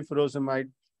if I give furosemide,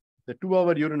 the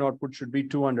 2-hour urine output should be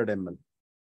 200 ml.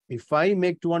 If I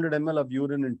make 200 ml of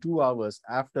urine in 2 hours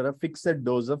after a fixed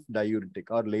dose of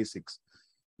diuretic or Lasix,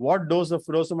 what dose of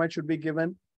furosemide should be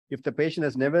given? If the patient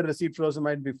has never received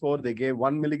furosemide before, they gave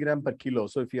 1 milligram per kilo.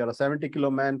 So if you are a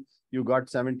 70-kilo man, you got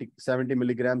 70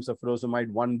 milligrams of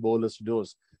furosemide, 1 bolus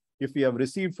dose. If you have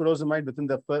received furosemide within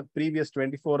the previous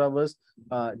 24 hours,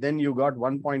 then you got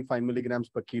 1.5 milligrams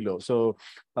per kilo. So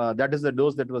that is the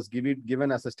dose that was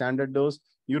given as a standard dose.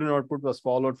 Urine output was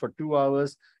followed for 2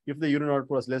 hours. If the urine output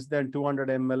was less than 200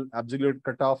 ml, absolute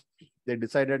cutoff, they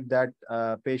decided that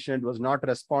patient was not a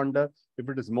responder. If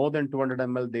it is more than 200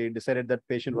 ml, they decided that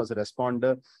patient was a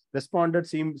responder. Responders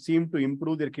seemed to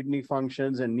improve their kidney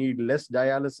functions and need less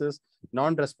dialysis.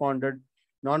 Non-responded,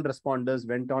 non-responders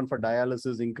went on for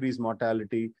dialysis, increased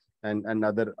mortality, and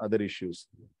other issues.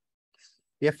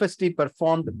 FST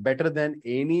performed better than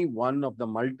any one of the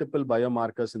multiple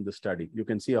biomarkers in the study. You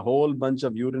can see a whole bunch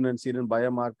of urine and serum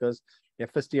biomarkers.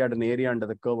 FST had an area under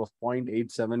the curve of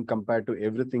 0.87 compared to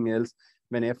everything else.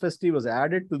 When FST was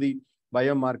added to the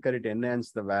biomarker, it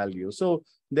enhanced the value. So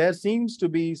there seems to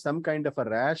be some kind of a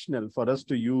rationale for us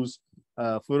to use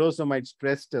furosemide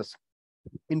stress test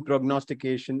in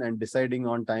prognostication and deciding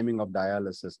on timing of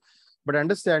dialysis. But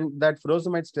understand that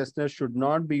furosemide stress test should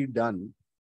not be done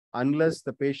unless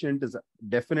the patient is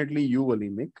definitely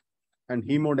euvolemic and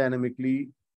hemodynamically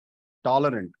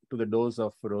tolerant to the dose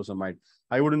of furosemide.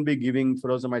 I wouldn't be giving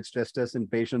furosemide stress test in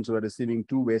patients who are receiving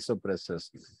 2 vasopressors.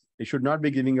 You should not be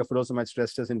giving a furosemide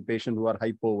stress test in patients who are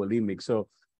hypovolemic. So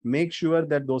make sure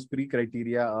that those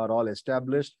pre-criteria are all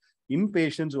established. In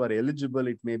patients who are eligible,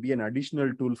 it may be an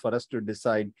additional tool for us to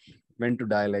decide when to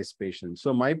dialyze patients.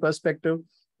 So my perspective,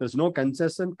 there's no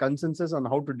consensus on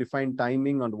how to define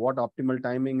timing, on what optimal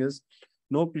timing is.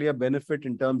 No clear benefit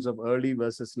in terms of early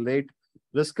versus late.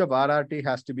 Risk of RRT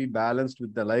has to be balanced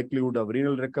with the likelihood of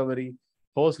renal recovery,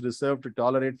 host reserve to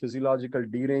tolerate physiological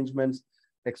derangements,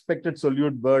 expected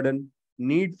solute burden,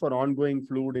 need for ongoing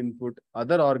fluid input,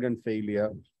 other organ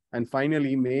failure, and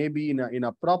finally, maybe in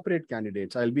appropriate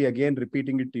candidates, I'll be again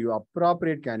repeating it to you,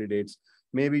 appropriate candidates,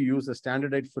 maybe use a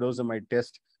standardized furosemide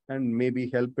test and maybe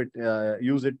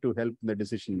use it to help the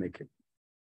decision making.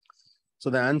 So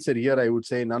the answer here, I would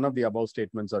say none of the above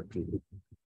statements are true.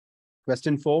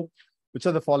 Question 4, which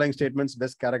of the following statements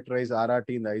best characterize RRT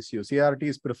in the ICU? CRRT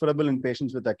is preferable in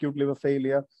patients with acute liver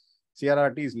failure.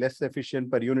 CRRT is less efficient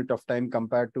per unit of time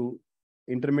compared to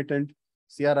intermittent.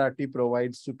 CRRT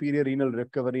provides superior renal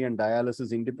recovery and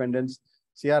dialysis independence.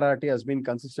 CRRT has been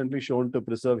consistently shown to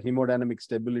preserve hemodynamic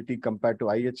stability compared to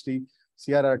IHT.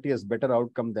 CRRT has better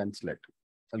outcome than SLED.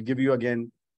 I'll give you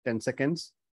again 10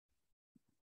 seconds.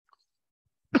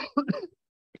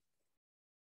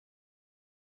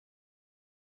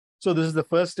 So this is the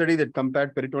first study that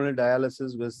compared peritoneal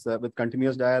dialysis with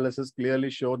continuous dialysis, clearly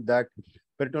showed that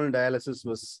peritoneal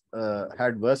dialysis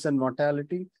had worsened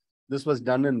mortality. This was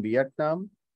done in Vietnam.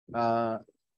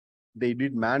 They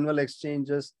did manual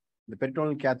exchanges. The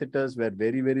peritoneal catheters were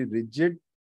very, very rigid,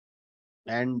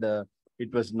 and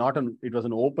it was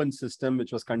an open system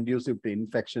which was conducive to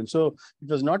infection. So it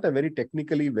was not a very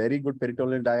technically very good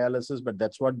peritoneal dialysis, but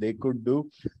that's what they could do.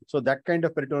 So that kind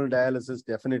of peritoneal dialysis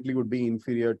definitely would be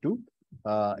inferior to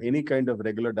any kind of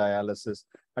regular dialysis.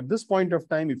 At this point of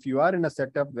time, if you are in a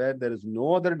setup where there is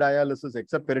no other dialysis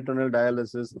except peritoneal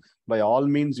dialysis, by all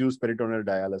means use peritoneal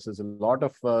dialysis. A lot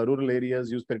of rural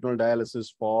areas use peritoneal dialysis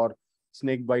for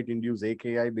snake bite induced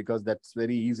AKI because that's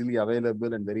very easily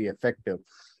available and very effective.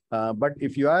 But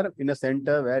if you are in a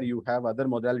center where you have other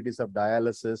modalities of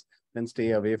dialysis, then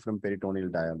stay away from peritoneal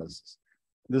dialysis.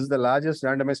 This is the largest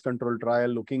randomized control trial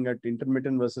looking at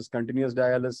intermittent versus continuous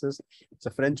dialysis. It's a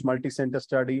French multi-center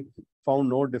study, found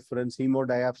no difference.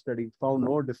 Hemodiap study found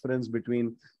no difference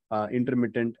between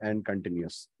intermittent and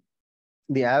continuous.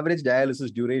 The average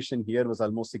dialysis duration here was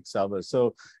almost 6 hours. So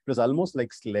it was almost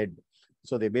like SLED.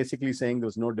 So they're basically saying there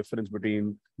was no difference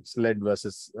between SLED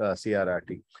versus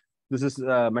CRRT. This is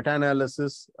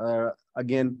meta-analysis,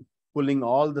 again, pulling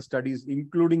all the studies,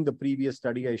 including the previous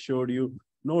study I showed you,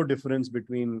 no difference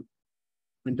between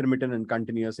intermittent and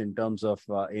continuous in terms of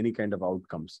any kind of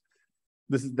outcomes.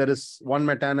 There is one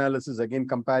meta-analysis, again,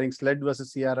 comparing SLED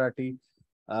versus CRRT.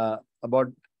 About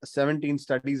 17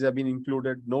 studies have been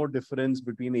included, no difference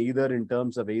between either in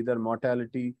terms of either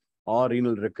mortality or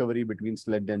renal recovery between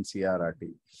SLED and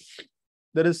CRRT.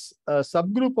 There is a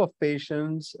subgroup of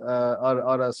patients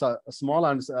or a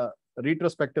small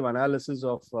retrospective analysis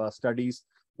of studies,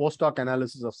 post-hoc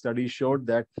analysis of studies showed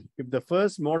that if the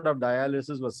first mode of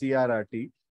dialysis was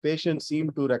CRRT, patients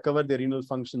seem to recover their renal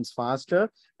functions faster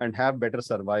and have better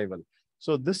survival.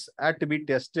 So this had to be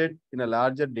tested in a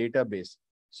larger database.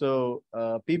 So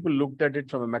people looked at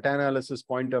it from a meta-analysis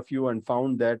point of view and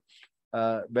found that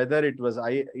whether it was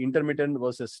intermittent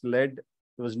versus SLED,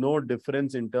 there was no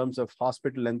difference in terms of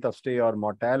hospital length of stay or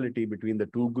mortality between the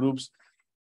two groups.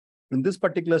 In this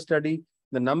particular study,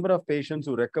 the number of patients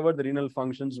who recovered the renal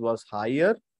functions was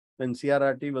higher when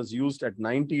CRRT was used at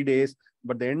 90 days,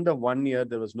 but at the end of 1 year,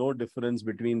 there was no difference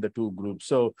between the two groups.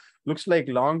 So looks like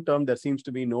long-term, there seems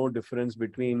to be no difference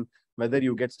between whether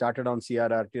you get started on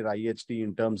CRRT or IHT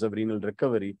in terms of renal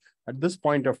recovery. At this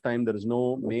point of time, there is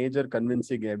no major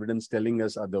convincing evidence telling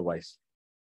us otherwise.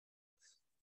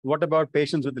 What about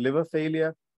patients with liver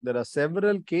failure? There are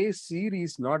several case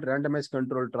series, not randomized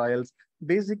control trials,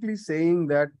 basically saying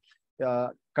that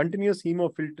continuous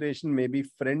hemofiltration may be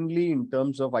friendly in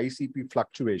terms of ICP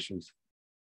fluctuations.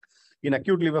 In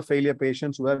acute liver failure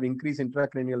patients who have increased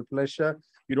intracranial pressure,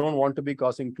 you don't want to be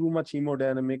causing too much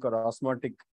hemodynamic or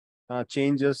osmotic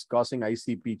changes, causing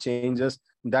ICP changes.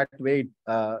 That way,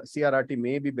 CRRT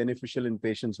may be beneficial in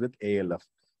patients with ALF.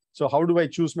 So how do I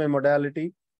choose my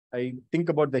modality? I think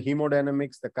about the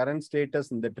hemodynamics, the current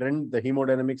status and the trend the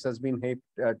hemodynamics has been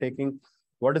taking.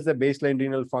 What is the baseline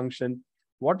renal function?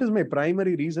 What is my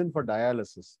primary reason for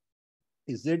dialysis?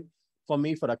 Is it for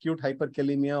me for acute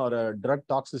hyperkalemia or a drug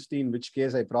toxicity, in which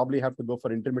case I probably have to go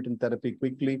for intermittent therapy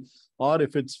quickly, or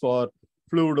if it's for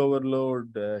fluid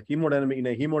overload, hemodynamic in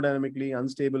a hemodynamically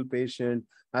unstable patient,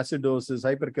 acidosis,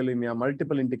 hyperkalemia,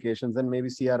 multiple indications, then maybe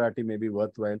CRRT may be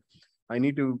worthwhile. I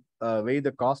need to weigh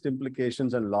the cost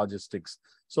implications and logistics.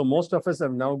 So most of us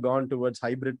have now gone towards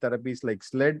hybrid therapies like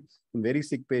SLED. In very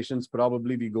sick patients,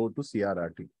 probably we go to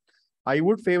CRRT. I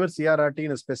would favor CRRT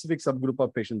in a specific subgroup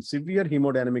of patients, severe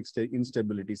hemodynamic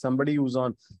instability, somebody who's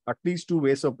on at least 2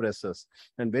 vasopressors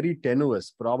and very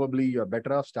tenuous. Probably you're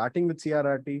better off starting with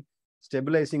CRRT,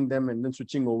 stabilizing them, and then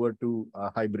switching over to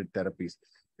hybrid therapies.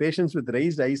 Patients with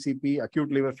raised ICP,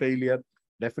 acute liver failure,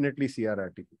 definitely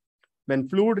CRRT. When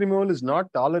fluid removal is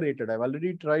not tolerated, I've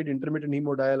already tried intermittent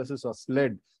hemodialysis or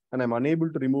SLED, and I'm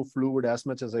unable to remove fluid as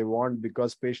much as I want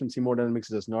because patient's hemodynamics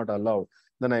does not allow,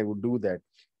 then I would do that.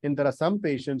 And there are some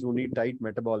patients who need tight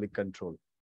metabolic control.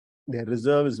 Their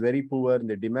reserve is very poor and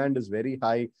the demand is very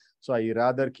high. So I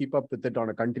rather keep up with it on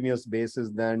a continuous basis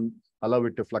than allow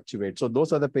it to fluctuate. So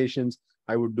those are the patients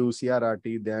I would do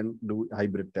CRRT than do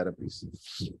hybrid therapies.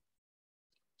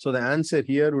 So the answer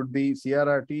here would be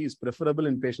CRRT is preferable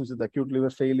in patients with acute liver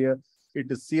failure.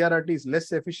 CRRT is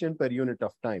less efficient per unit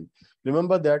of time.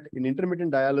 Remember that in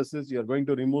intermittent dialysis, you're going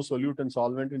to remove solute and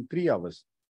solvent in 3 hours.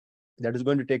 That is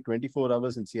going to take 24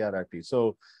 hours in CRRT.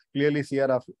 So clearly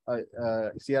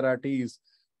CRRT is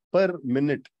per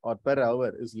minute or per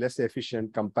hour is less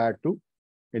efficient compared to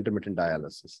intermittent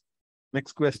dialysis.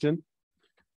 Next question.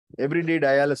 Everyday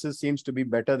dialysis seems to be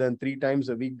better than 3 times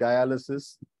a week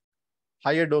dialysis.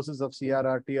 Higher doses of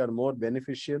CRRT are more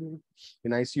beneficial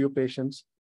in ICU patients.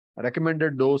 A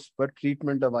recommended dose per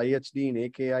treatment of IHD in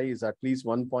AKI is at least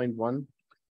 1.1.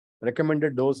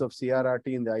 Recommended dose of CRRT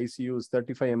in the ICU is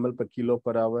 35 ml per kilo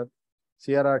per hour.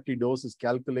 CRRT dose is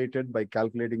calculated by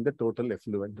calculating the total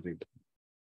effluent rate.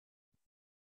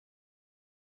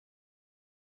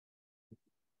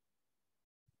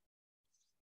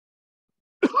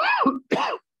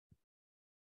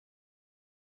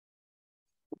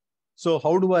 So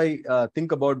how do I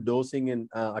think about dosing in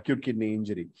acute kidney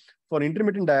injury? For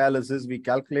intermittent dialysis, we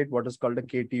calculate what is called a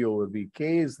KT over V.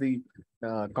 K is the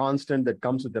constant that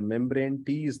comes with the membrane.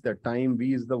 T is the time.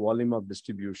 V is the volume of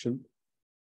distribution.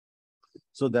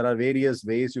 So there are various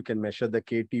ways you can measure the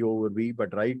KT over V.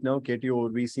 But right now, KT over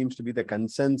V seems to be the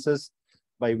consensus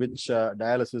by which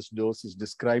dialysis dose is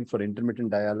described for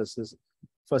intermittent dialysis.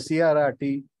 For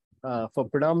CRRT, for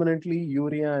predominantly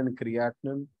urea and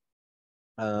creatinine,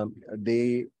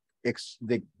 they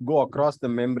go across the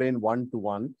membrane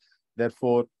 1-to-1.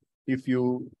 Therefore, if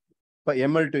you by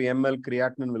ml to ml,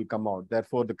 creatinine will come out.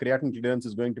 Therefore, the creatinine clearance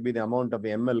is going to be the amount of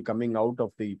ml coming out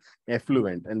of the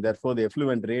effluent, and therefore the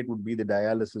effluent rate would be the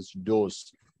dialysis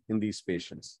dose in these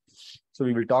patients. So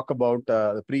we will talk about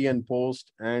the pre and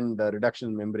post and reduction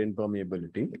in membrane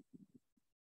permeability.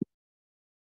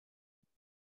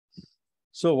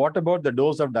 So what about the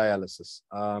dose of dialysis?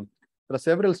 There are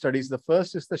several studies. The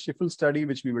first is the Schiffel study,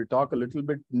 which we will talk a little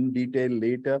bit in detail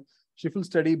later. Schiffel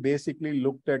study basically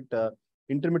looked at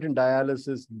intermittent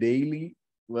dialysis daily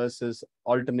versus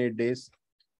alternate days,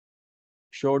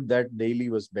 showed that daily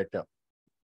was better.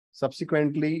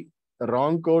 Subsequently,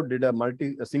 Ronco did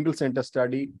a single center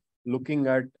study looking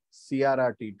at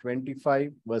CRRT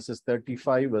 25 versus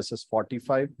 35 versus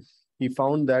 45. He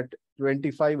found that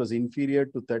 25 was inferior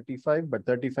to 35, but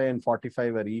 35 and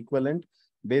 45 are equivalent.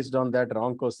 Based on that,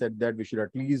 Ronco said that we should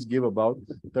at least give about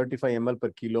 35 ml per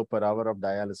kilo per hour of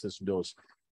dialysis dose.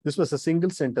 This was a single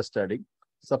center study.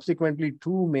 Subsequently,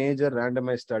 2 major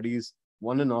randomized studies,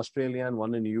 one in Australia and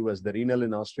one in US, the Renal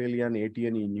in Australia and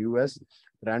ATN in US,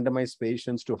 randomized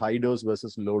patients to high dose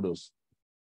versus low dose.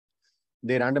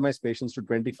 They randomized patients to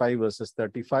 25 versus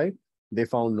 35. They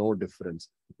found no difference.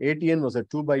 ATN was a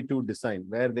 2-by-2 design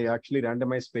where they actually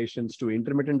randomized patients to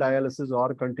intermittent dialysis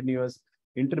or continuous,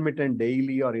 intermittent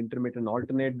daily or intermittent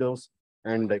alternate dose,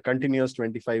 and continuous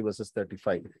 25 versus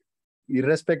 35.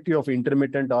 Irrespective of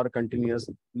intermittent or continuous,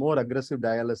 more aggressive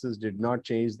dialysis did not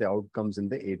change the outcomes in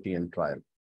the ATN trial.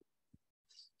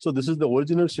 So this is the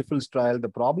original Sheffield trial. The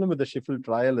problem with the Sheffield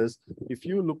trial is if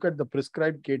you look at the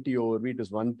prescribed KT over V, it is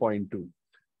 1.2.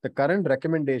 The current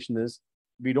recommendation is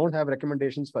we don't have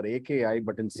recommendations for AKI,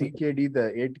 but in CKD,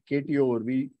 the KT over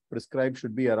V prescribed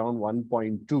should be around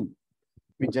 1.2.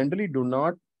 We generally do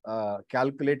not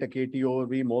calculate a KT over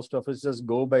V. Most of us just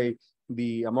go by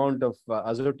the amount of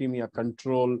azotemia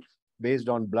control based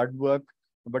on blood work.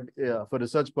 But for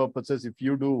research purposes, if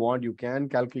you do want, you can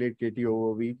calculate KT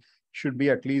over V. Should be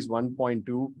at least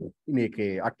 1.2 in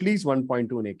AKA, at least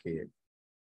 1.2 in AKA.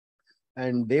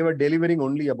 And they were delivering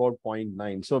only about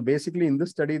 0.9. So basically in this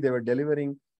study, they were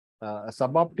delivering a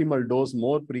suboptimal dose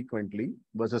more frequently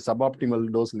versus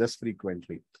suboptimal dose less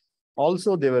frequently.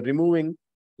 Also, they were removing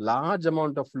large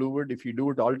amount of fluid. If you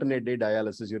do it alternate day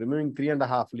dialysis, you're removing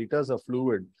 3.5 liters of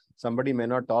fluid. Somebody may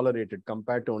not tolerate it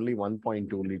compared to only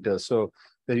 1.2 liters. So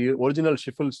the original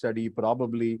Sheffield study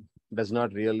probably does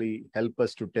not really help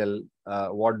us to tell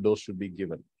what dose should be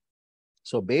given.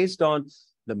 So based on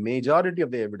the majority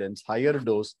of the evidence, higher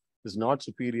dose is not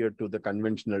superior to the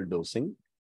conventional dosing.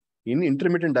 In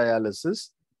intermittent dialysis,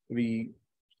 we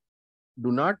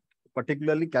do not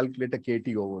particularly calculate a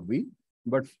KT over V,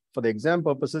 but for the exam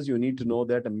purposes, you need to know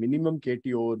that a minimum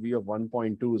KT over V of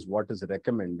 1.2 is what is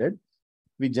recommended.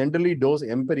 We generally dose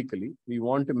empirically. We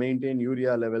want to maintain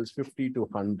urea levels 50 to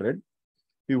 100.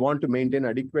 We want to maintain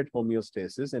adequate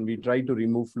homeostasis, and we try to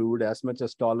remove fluid as much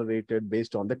as tolerated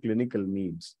based on the clinical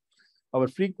needs. Our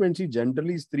frequency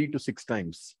generally is 3 to 6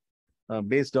 times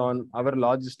based on our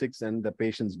logistics and the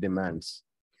patient's demands.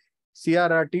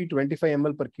 CRRT 25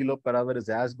 ml per kilo per hour is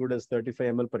as good as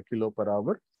 35 ml per kilo per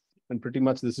hour. And pretty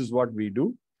much this is what we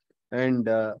do. And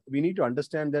we need to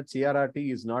understand that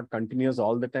CRRT is not continuous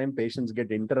all the time. Patients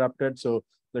get interrupted. So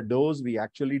the dose we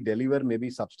actually deliver may be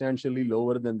substantially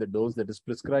lower than the dose that is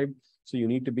prescribed. So you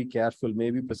need to be careful.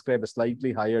 Maybe prescribe a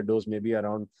slightly higher dose, maybe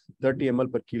around 30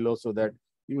 ml per kilo, so that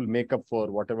you will make up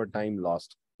for whatever time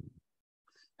lost.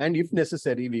 And if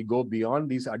necessary, we go beyond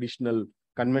these additional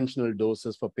conventional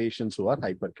doses for patients who are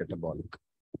hypercatabolic.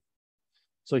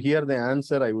 So here the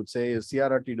answer I would say is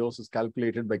CRRT dose is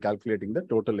calculated by calculating the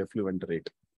total effluent rate.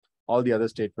 All the other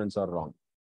statements are wrong.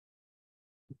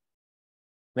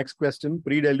 Next question,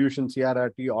 pre-dilution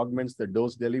CRRT augments the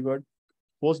dose delivered.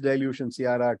 Post-dilution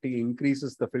CRRT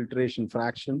increases the filtration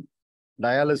fraction.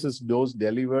 Dialysis dose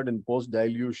delivered in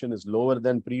post-dilution is lower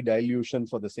than pre-dilution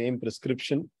for the same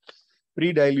prescription.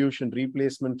 Pre-dilution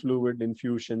replacement fluid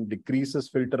infusion decreases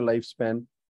filter lifespan,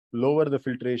 lower the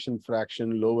filtration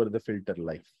fraction, lower the filter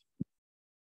life.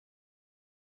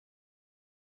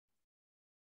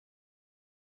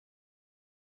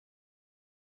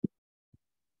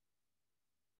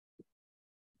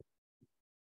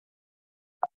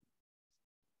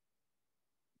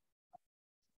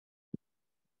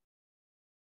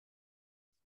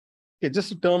 Okay,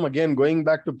 just a term again, going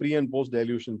back to pre and post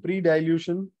dilution.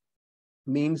 Pre-dilution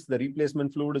means the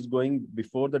replacement fluid is going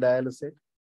before the dialysate.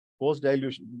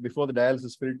 Post-dilution, before the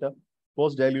dialysis filter.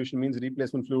 Post-dilution means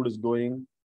replacement fluid is going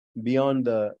beyond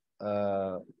the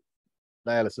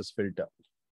dialysis filter.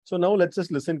 So now let's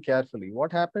just listen carefully.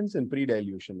 What happens in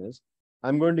pre-dilution is,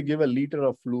 I'm going to give a liter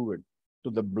of fluid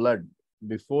to the blood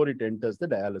before it enters the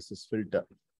dialysis filter.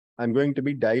 I'm going to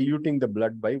be diluting the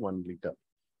blood by 1 liter,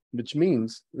 which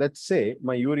means, let's say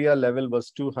my urea level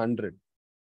was 200.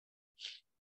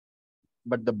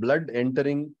 But the blood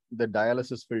entering the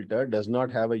dialysis filter does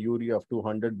not have a urea of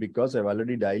 200 because I've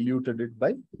already diluted it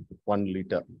by 1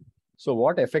 liter. So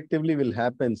what effectively will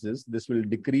happen is this will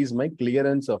decrease my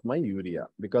clearance of my urea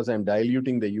because I'm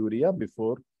diluting the urea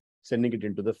before sending it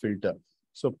into the filter.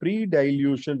 So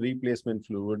pre-dilution replacement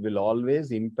fluid will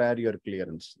always impair your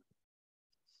clearance.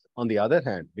 On the other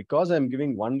hand, because I'm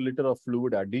giving 1 liter of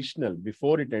fluid additional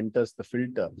before it enters the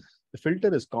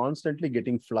filter is constantly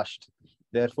getting flushed.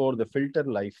 Therefore, the filter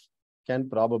life can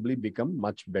probably become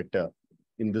much better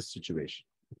in this situation.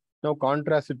 Now,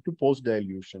 contrast it to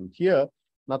post-dilution. Here,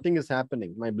 nothing is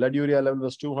happening. My blood urea level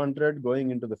was 200,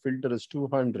 going into the filter is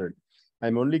 200.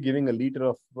 I'm only giving a liter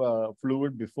of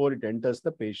fluid before it enters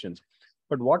the patient.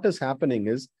 But what is happening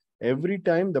is, every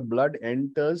time the blood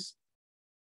enters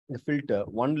the filter,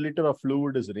 1 liter of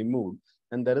fluid is removed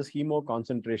and there is hemo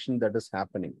concentration that is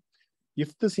happening.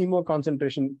 If this hemo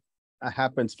concentration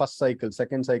happens first cycle,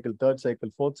 second cycle, third cycle,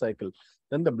 fourth cycle,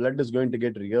 then the blood is going to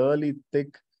get really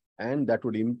thick and that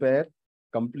would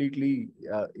completely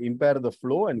impair the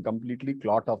flow and completely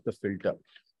clot off the filter.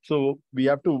 So we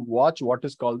have to watch what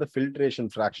is called the filtration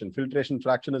fraction. Filtration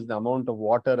fraction is the amount of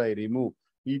water I remove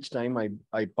each time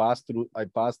I pass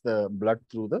the blood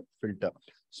through the filter.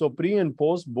 So pre and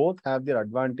post both have their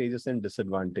advantages and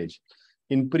disadvantages.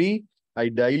 In pre, I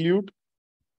dilute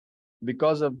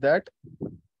Because of that,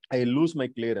 I lose my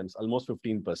clearance almost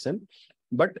 15%,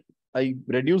 but I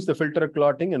reduce the filter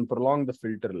clotting and prolong the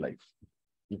filter life.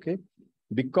 Okay.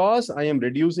 Because I am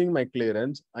reducing my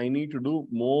clearance, I need to do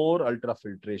more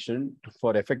ultrafiltration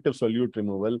for effective solute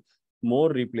removal, more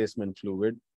replacement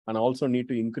fluid, and also need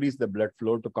to increase the blood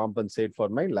flow to compensate for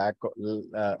my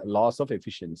loss of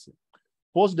efficiency.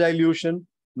 Post dilution,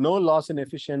 no loss in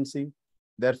efficiency.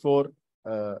 Therefore,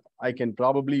 I can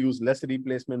probably use less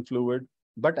replacement fluid,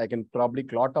 but I can probably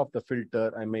clot off the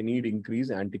filter. I may need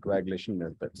increased anticoagulation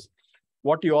methods.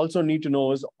 What you also need to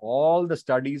know is all the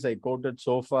studies I quoted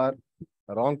so far,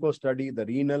 Ronco study, the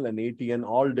Renal and ATN,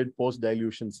 all did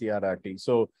post-dilution CRRT.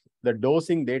 So the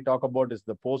dosing they talk about is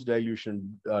the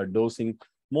post-dilution dosing.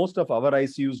 Most of our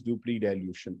ICUs do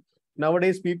pre-dilution.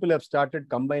 Nowadays, people have started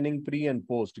combining pre and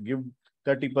post to give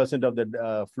 30% of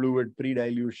the fluid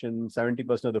pre-dilution,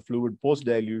 70% of the fluid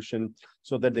post-dilution,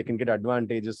 so that they can get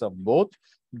advantages of both.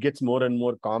 It gets more and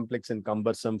more complex and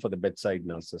cumbersome for the bedside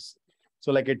nurses.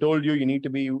 So like I told you, you need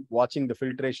to be watching the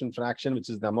filtration fraction, which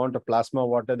is the amount of plasma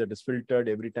water that is filtered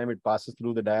every time it passes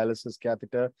through the dialysis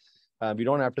catheter. We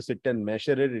don't have to sit and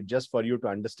measure it. It's just for you to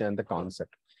understand the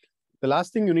concept. The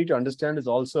last thing you need to understand is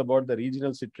also about the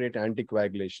regional citrate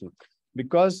anticoagulation,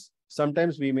 because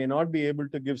sometimes we may not be able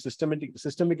to give systemic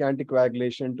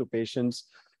anticoagulation to patients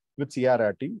with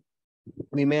CRRT.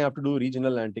 We may have to do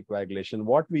regional anticoagulation.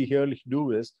 What we here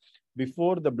do is,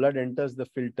 before the blood enters the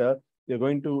filter, you're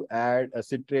going to add a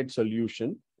citrate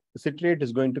solution. The citrate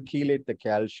is going to chelate the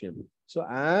calcium. So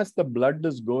as the blood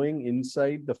is going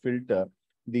inside the filter,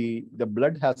 the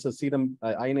blood has a serum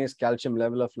ionized calcium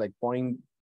level of like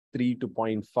 0.3 to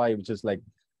 0.5, which is like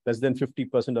less than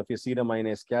 50% of your serum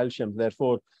ionized calcium.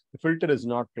 Therefore, the filter is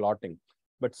not clotting.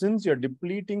 But since you're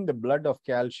depleting the blood of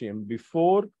calcium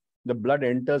before the blood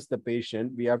enters the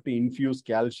patient, we have to infuse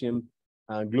calcium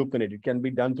gluconate. It can be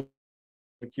done through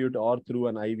circuit or through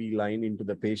an IV line into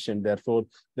the patient. Therefore,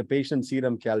 the patient's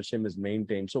serum calcium is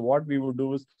maintained. So what we would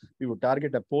do is we would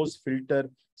target a post-filter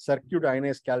circuit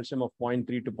ionized calcium of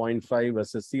 0.3 to 0.5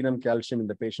 versus serum calcium in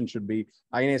the patient should be,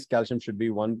 ionized calcium should be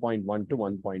 1.1 to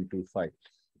 1.25.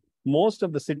 Most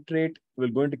of the citrate will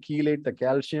going to chelate the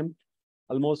calcium.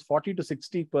 Almost 40 to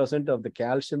 60% of the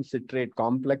calcium citrate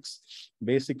complex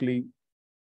basically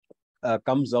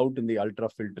comes out in the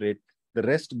ultrafiltrate. The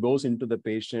rest goes into the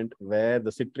patient where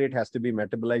the citrate has to be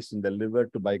metabolized in the liver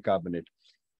to bicarbonate.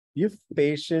 If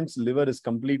patient's liver is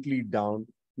completely down,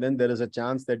 then there is a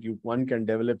chance that one can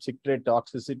develop citrate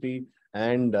toxicity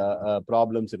and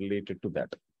problems related to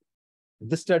that.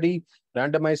 This study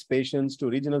randomized patients to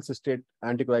regional citrate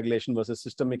anticoagulation versus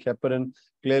systemic heparin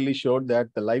clearly showed that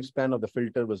the lifespan of the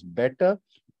filter was better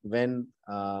when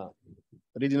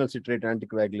regional citrate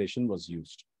anticoagulation was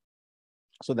used.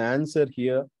 So the answer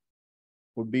here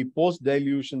would be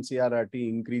post-dilution CRRT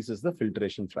increases the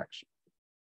filtration fraction.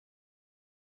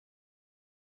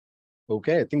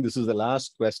 Okay, I think this is the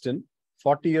last question.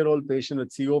 40-year-old patient with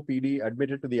COPD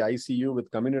admitted to the ICU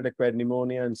with community-acquired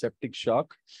pneumonia and septic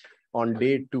shock on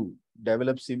day 2,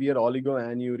 developed severe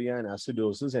oligoanuria and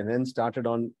acidosis, and then started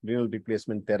on renal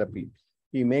replacement therapy.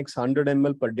 He makes 100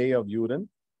 ml per day of urine.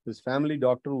 His family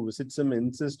doctor who visits him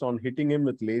insists on hitting him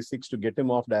with Lasix to get him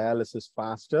off dialysis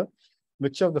faster.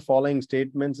 Which of the following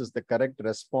statements is the correct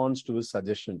response to his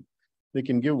suggestion? We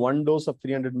can give 1 dose of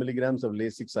 300 milligrams of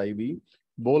Lasix IV.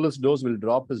 Bolus dose will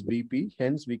drop his BP.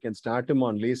 Hence, we can start him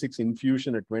on Lasix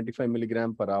infusion at 25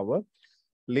 milligram per hour.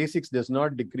 Lasix does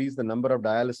not decrease the number of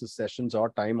dialysis sessions or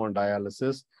time on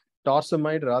dialysis.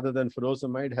 Torsemide rather than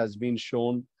furosemide has been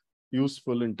shown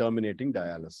useful in terminating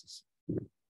dialysis.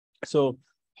 So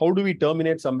how do we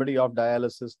terminate somebody off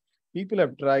dialysis? People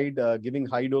have tried giving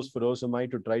high-dose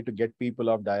furosemide to try to get people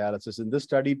off dialysis. In this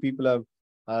study, people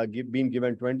have been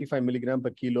given 25 milligram per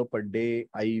kilo per day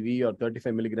IV or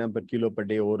 35 milligram per kilo per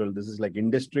day oral. This is like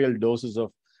industrial doses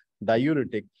of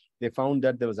diuretic. They found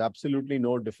that there was absolutely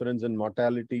no difference in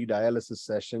mortality, dialysis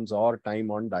sessions, or time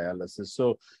on dialysis.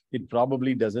 So it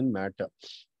probably doesn't matter.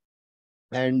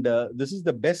 And this is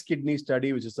the BEST kidney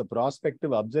study, which is a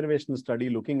prospective observational study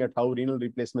looking at how renal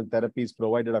replacement therapy is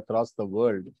provided across the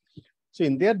world. So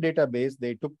in their database,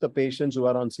 they took the patients who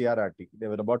are on CRRT. There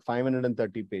were about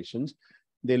 530 patients.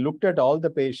 They looked at all the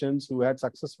patients who had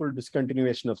successful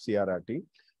discontinuation of CRRT.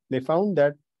 They found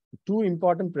that 2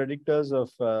 important predictors of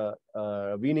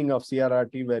weaning of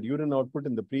CRRT were urine output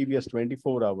in the previous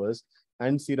 24 hours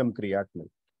and serum creatinine.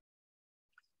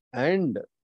 And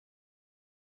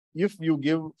if you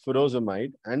give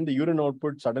furosemide and the urine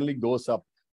output suddenly goes up,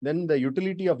 then the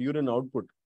utility of urine output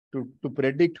to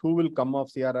predict who will come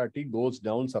off CRRT goes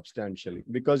down substantially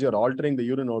because you're altering the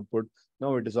urine output.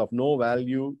 Now it is of no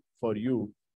value for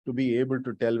you to be able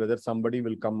to tell whether somebody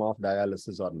will come off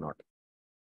dialysis or not.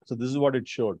 So this is what it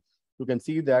showed. You can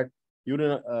see that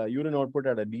urine output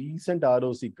had a decent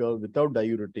ROC curve without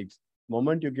diuretics.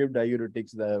 Moment you give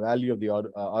diuretics, the value of the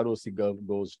ROC curve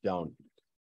goes down.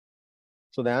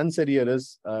 So the answer here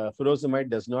is furosemide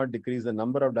does not decrease the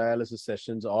number of dialysis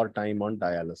sessions or time on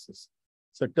dialysis.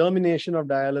 So termination of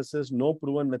dialysis, no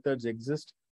proven methods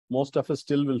exist. Most of us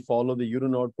still will follow the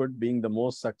urine output being the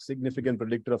most significant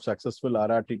predictor of successful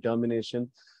RRT termination.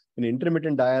 In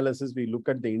intermittent dialysis, we look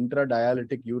at the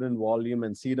intradialytic urine volume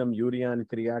and serum urea and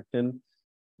creatinine.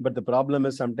 But the problem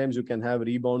is sometimes you can have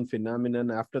rebound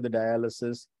phenomenon after the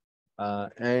dialysis.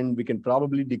 And we can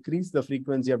probably decrease the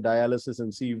frequency of dialysis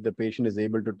and see if the patient is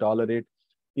able to tolerate.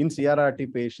 In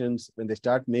CRRT patients, when they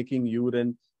start making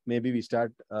urine, maybe we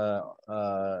start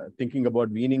thinking about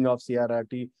weaning off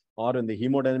CRRT, or when the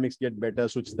hemodynamics get better,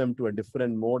 switch them to a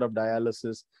different mode of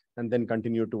dialysis and then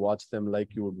continue to watch them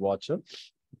like you would watch a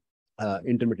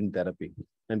intermittent therapy.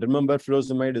 And remember,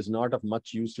 furosemide is not of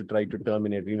much use to try to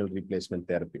terminate renal replacement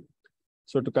therapy.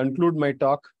 So to conclude my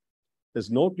talk,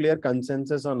 there's no clear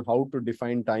consensus on how to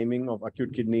define timing of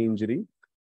acute kidney injury.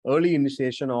 Early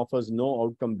initiation offers no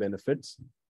outcome benefits.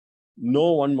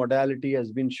 No one modality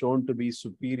has been shown to be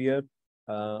superior.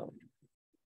 High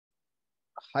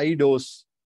dose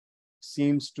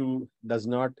does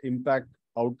not impact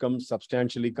outcomes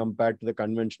substantially compared to the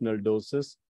conventional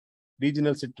doses.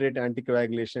 Regional citrate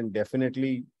anticoagulation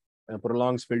definitely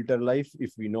prolongs filter life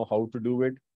if we know how to do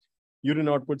it. Urine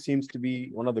output seems to be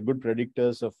one of the good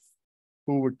predictors of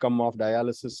who would come off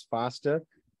dialysis faster.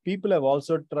 People have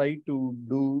also tried to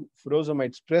do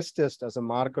furosemide stress test as a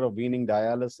marker of weaning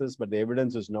dialysis, but the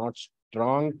evidence is not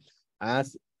strong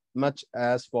as much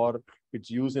as for its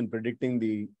use in predicting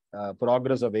the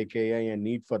progress of AKI and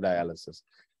need for dialysis.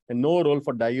 And no role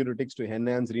for diuretics to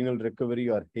enhance renal recovery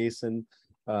or hasten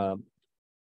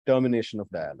termination of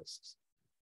dialysis.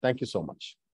 Thank you so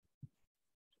much.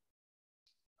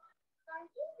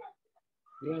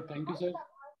 Yeah, thank you, sir.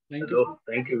 Thank Hello, you.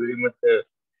 thank you very much, sir.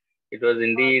 It was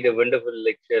indeed a wonderful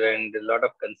lecture and a lot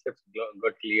of concepts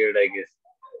got cleared, I guess.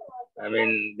 I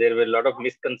mean, there were a lot of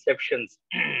misconceptions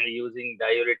using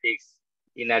diuretics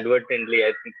inadvertently.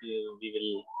 I think we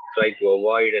will try to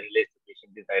avoid unless the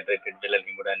patient is hydrated well and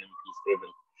hemodynamically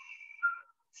stable.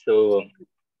 So,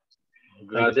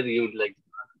 rather, you would like to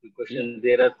ask a question.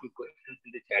 Yeah. There are few questions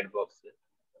in the chat box.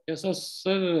 Yes,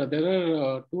 sir. There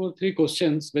are 2 or 3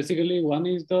 questions. Basically, one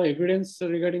is the evidence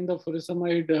regarding the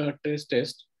furosemide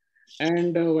test.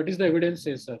 And what is the evidence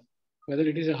says, sir? Whether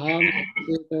it is a harm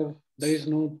or there is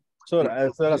no. So,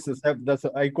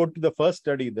 I quote to the first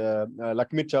study, the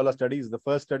Lakshmi Chawla study is the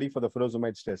first study for the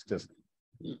furosemide stress test.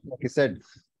 Like he said,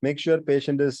 make sure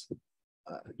patient is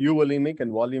euvolemic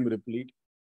and volume replete.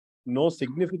 No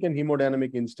significant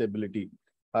hemodynamic instability.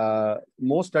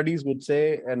 Most studies would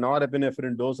say a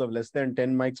norepinephrine dose of less than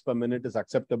 10 mics per minute is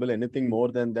acceptable. Anything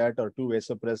more than that or 2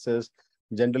 vasopressors,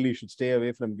 generally you should stay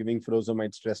away from giving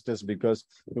furosemide stress test because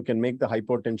you can make the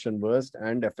hypotension worse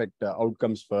and affect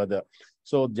outcomes further.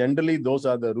 So generally those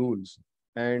are the rules.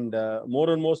 And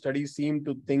more and more studies seem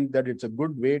to think that it's a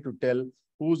good way to tell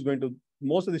who's going to.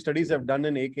 Most of the studies have done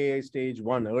in AKI stage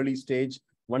 1, early stage.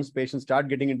 Once patients start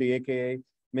getting into AKI,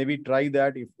 maybe try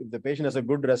that. If the patient has a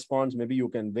good response, maybe you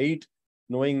can wait,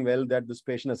 knowing well that this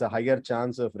patient has a higher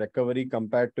chance of recovery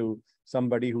compared to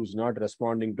somebody who's not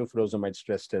responding to furosemide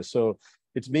stress test. So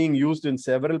it's being used in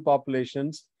several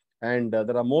populations, and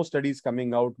there are more studies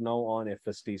coming out now on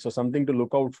FST. So something to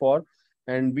look out for.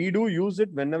 And we do use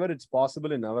it whenever it's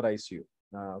possible in our ICU.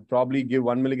 Probably give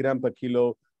 1 milligram per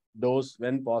kilo dose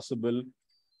when possible.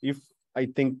 If I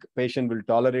think patient will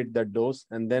tolerate that dose,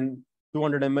 and then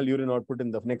 200 ml urine output in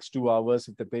the next 2 hours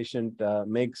if the patient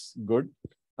makes good.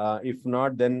 If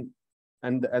not, then,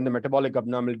 and the metabolic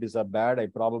abnormalities are bad, I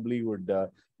probably would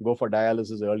go for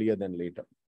dialysis earlier than later.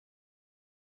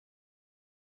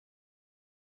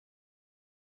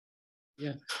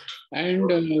 Yeah. And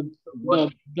the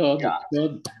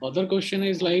other question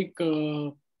is like,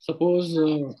 suppose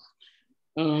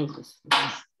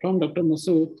from Dr.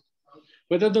 Masood,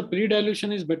 whether the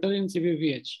pre-dilution is better in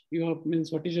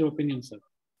CVVH. What is your opinion, sir?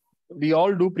 We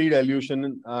all do pre-dilution.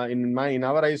 In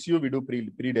our ICU, we do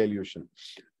pre-dilution.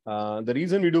 The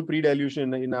reason we do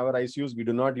pre-dilution in our ICUs, we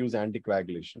do not use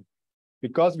anticoagulation.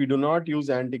 Because we do not use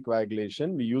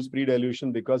anticoagulation, we use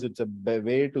pre-dilution because it's a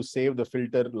way to save the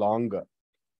filter longer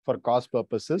for cost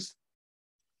purposes.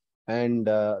 And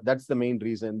that's the main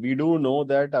reason. We do know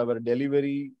that our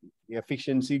delivery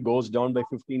efficiency goes down by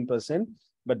 15%,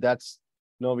 but that's,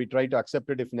 we try to accept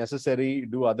it if necessary,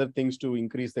 do other things to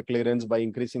increase the clearance by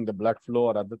increasing the blood flow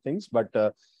or other things. But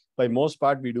by most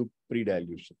part, we do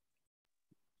pre-dilution.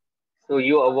 So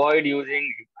you avoid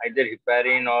using either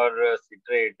heparin or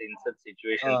citrate in such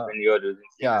situations when you are using.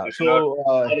 Yeah. You should not.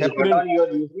 So If at heparin, all you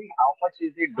are using, how much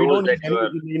is the we dose don't that use you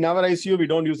are? in our ICU, we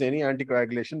don't use any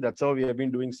anticoagulation. That's how we have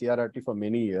been doing CRRT for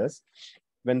many years.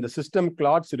 When the system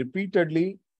clots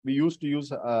repeatedly, we used to use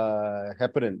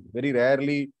heparin. Very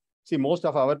rarely. See, most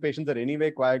of our patients are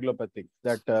anyway coagulopathic,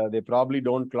 that they probably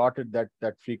don't clot it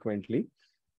that frequently.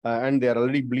 And they are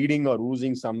already bleeding or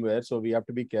oozing somewhere. So we have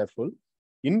to be careful.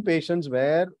 In patients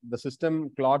where the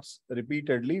system clots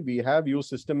repeatedly, we have used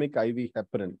systemic IV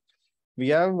heparin. We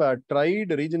have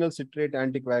tried regional citrate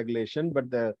anticoagulation, but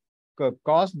the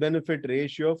cost-benefit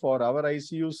ratio for our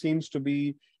ICU seems to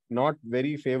be not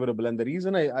very favorable. And the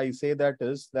reason I say that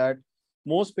is that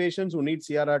most patients who need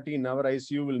CRRT in our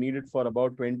ICU will need it for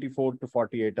about 24 to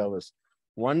 48 hours.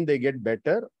 One, they get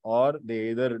better, or they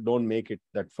either don't make it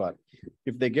that far.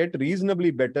 If they get reasonably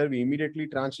better, we immediately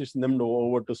transition them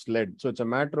over to SLED. So it's a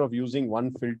matter of using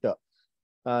one filter.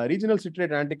 Regional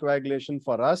citrate anticoagulation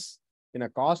for us, in a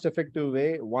cost-effective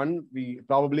way, one,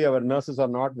 our nurses are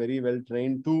not very well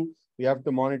trained. Two, we have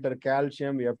to monitor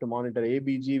calcium, we have to monitor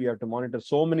ABG, we have to monitor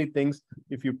so many things.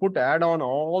 If you add on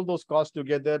all those costs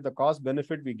together, the cost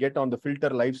benefit we get on the filter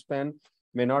lifespan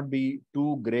may not be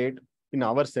too great in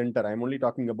our center. I'm only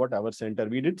talking about our center.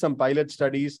 We did some pilot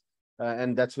studies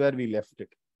and that's where we left it.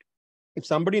 If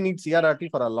somebody needs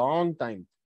CRRT for a long time,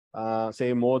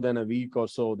 say more than a week or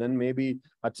so, then maybe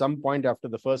at some point after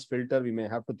the first filter, we may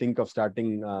have to think of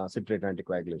starting citrate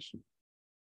anticoagulation.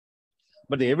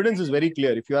 But the evidence is very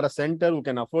clear. If you are a center who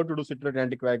can afford to do citrate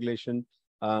anticoagulation,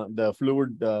 the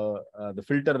fluid, the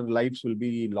filter lives will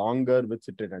be longer with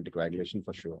citrate anticoagulation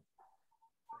for sure.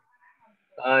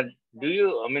 Do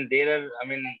you, I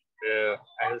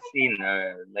have seen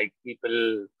like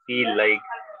people feel like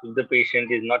if the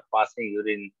patient is not passing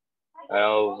urine, a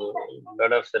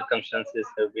lot of circumstances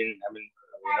have been,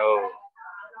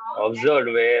 observed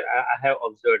where I have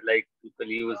observed like people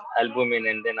use albumin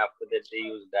and then after that they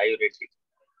use diuretic.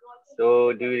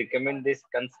 So do you recommend this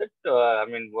concept?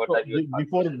 What So are your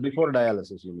thoughts? before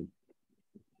dialysis, you mean?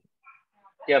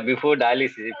 Yeah, before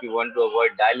dialysis, if you want to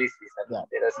avoid dialysis,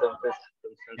 there are some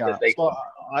circumstances like so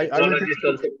I will nephrologist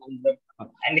also comes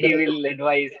up and he will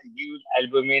advise give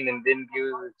albumin and then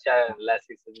give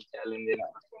Lasix and challenge and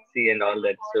C and all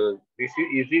that. So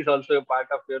is this also a part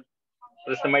of your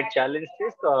furosemide challenge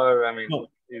test, or No.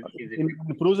 is it? In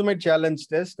the furosemide challenge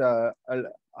test,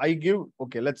 I give,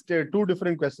 let's take two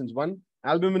different questions. One,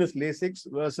 albumin is Lasix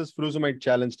versus furosemide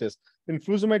challenge test. In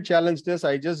furosemide challenge test,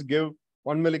 I just give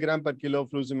 1 milligram per kilo of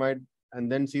furosemide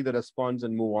and then see the response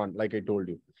and move on, like I told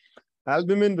you.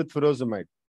 Albumin with furosemide.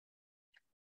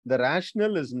 The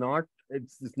rationale is not,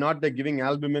 it's not like giving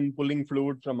albumin, pulling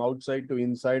fluid from outside to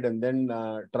inside and then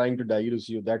trying to diurese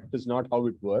you. That is not how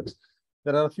it works.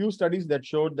 There are a few studies that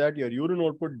showed that your urine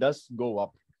output does go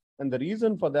up. And the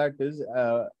reason for that is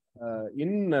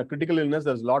in critical illness,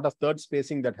 there's a lot of third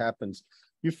spacing that happens.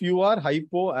 If you are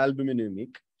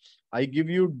hypoalbuminemic, I give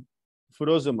you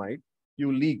furosemide,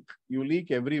 you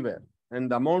leak everywhere. And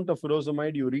the amount of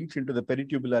furosemide you reach into the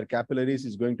peritubular capillaries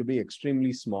is going to be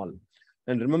extremely small.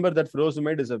 And remember that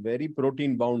furosemide is a very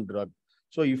protein-bound drug.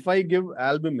 So if I give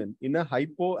albumin in a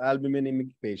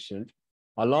hypoalbuminemic patient,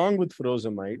 along with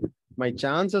furosemide, my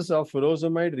chances of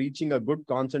furosemide reaching a good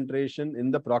concentration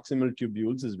in the proximal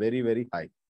tubules is very, very high.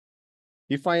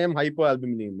 If I am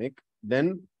hypoalbuminemic,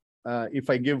 then if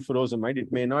I give furosemide,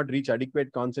 it may not reach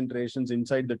adequate concentrations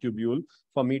inside the tubule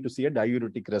for me to see a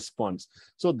diuretic response.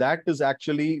 So that is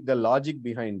actually the logic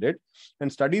behind it.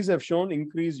 And studies have shown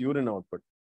increased urine output.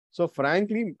 So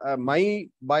frankly, my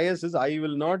bias is I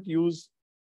will not use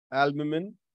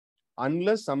albumin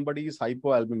unless somebody is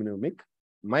hypoalbuminemic.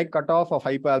 My cutoff of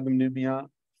hypoalbuminemia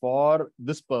for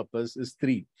this purpose is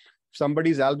 3. If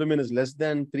somebody's albumin is less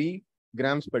than 3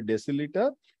 grams per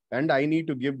deciliter, and I need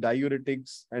to give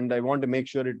diuretics, and I want to make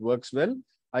sure it works well,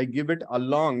 I give it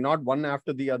along, not one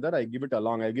after the other. I give it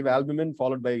along. I give albumin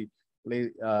followed by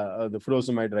the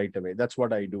furosemide right away. That's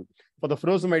what I do. For the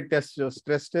furosemide test,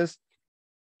 stress test,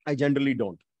 I generally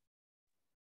don't.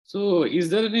 So is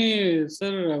there any,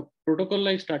 sir, protocol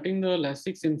like starting the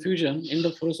Lasix infusion in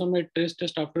the furosemide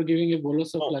test after giving a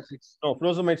bolus of Lasix? No,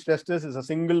 furosemide stress test is a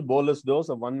single bolus dose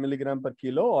of 1 milligram per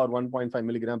kilo or 1.5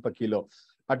 milligram per kilo.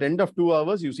 At end of 2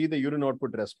 hours, you see the urine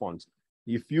output response.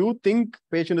 If you think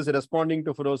patient is responding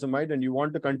to furosemide and you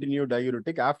want to continue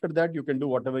diuretic, after that, you can do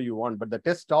whatever you want, but the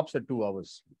test stops at 2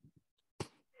 hours.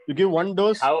 You give one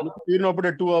dose, urine output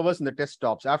at 2 hours and the test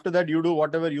stops. After that, you do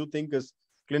whatever you think is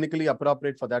clinically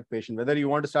appropriate for that patient. Whether you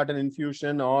want to start an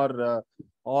infusion or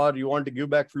you want to give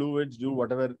back fluids, do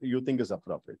whatever you think is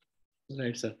appropriate.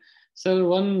 Right, sir. Sir,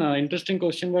 one interesting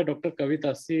question by Dr.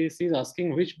 Kavita. She's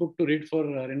asking which book to read for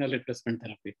renal replacement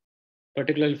therapy,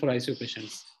 particularly for ICU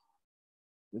patients.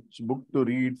 Which book to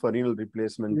read for renal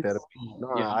replacement therapy?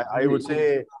 No, Yeah. I would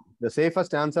say the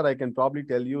safest answer I can probably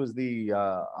tell you is the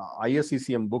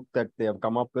ISCCM book that they have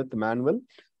come up with, the manual.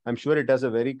 I'm sure it has a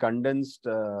very condensed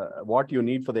what you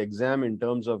need for the exam in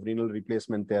terms of renal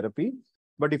replacement therapy.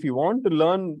 But if you want to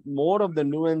learn more of the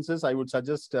nuances, I would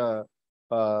suggest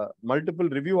multiple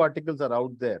review articles are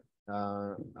out there.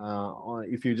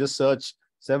 If you just search,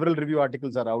 several review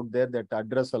articles are out there that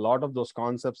address a lot of those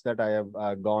concepts that I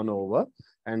have gone over,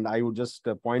 and I would just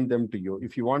point them to you.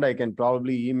 If you want, I can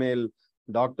probably email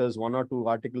doctors 1 or 2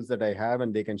 articles that I have,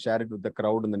 and they can share it with the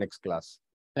crowd in the next class.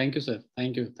 Thank you, sir.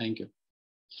 Thank you. Thank you.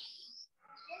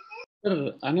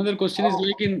 Sir, another question is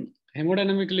like in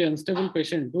hemodynamically unstable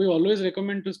patient, do we always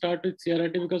recommend to start with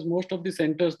CRRT, because most of the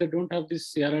centers, they don't have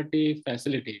this CRRT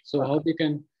facility. So how they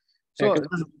can... So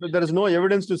there is no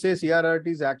evidence to say CRRT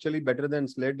is actually better than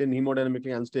SLED in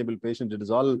hemodynamically unstable patients. It is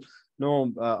all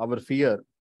our fear.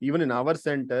 Even in our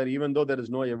center, even though there is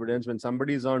no evidence, when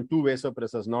somebody is on 2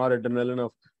 vasopressors, noradrenaline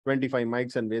of 25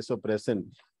 mics and vasopressin,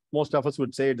 most of us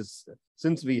would say it is,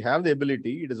 since we have the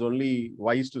ability, it is only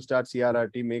wise to start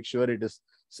CRRT, make sure it is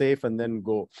safe and then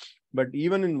go. But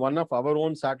even in one of our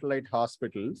own satellite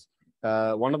hospitals,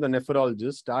 one of the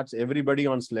nephrologists starts everybody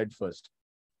on SLED first.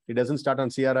 It doesn't start on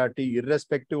CRRT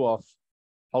irrespective of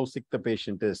how sick the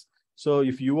patient is. So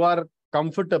if you are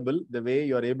comfortable the way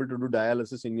you are able to do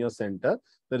dialysis in your center,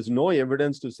 there is no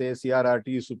evidence to say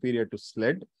CRRT is superior to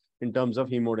SLED in terms of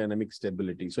hemodynamic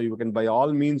stability. So you can by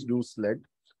all means do SLED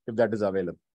if that is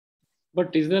available.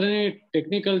 But is there any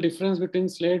technical difference between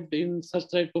SLED in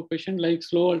such type of patient, like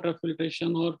slow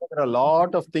ultrafiltration? Or there are a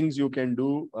lot of things you can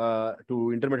do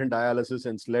to intermittent dialysis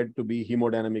and SLED to be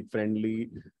hemodynamic friendly.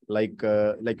 Like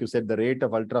you said, the rate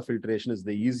of ultrafiltration is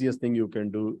the easiest thing you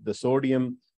can do. The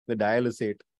sodium, the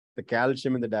dialysate, the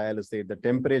calcium in the dialysate, the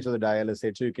temperature of the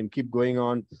dialysate. So you can keep going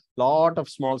on. Lot of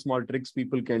small tricks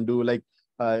people can do. Like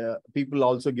people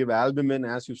also give albumin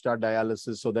as you start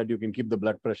dialysis so that you can keep the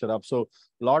blood pressure up. So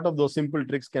a lot of those simple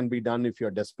tricks can be done if you're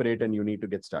desperate and you need to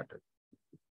get started.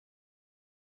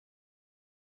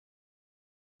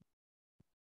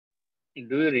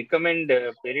 Do you recommend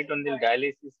peritoneal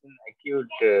dialysis in acute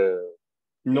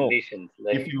conditions?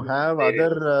 Like if you have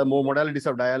other more modalities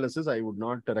of dialysis, I would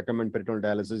not recommend peritoneal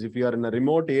dialysis. If you are in a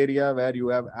remote area where you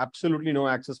have absolutely no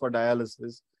access for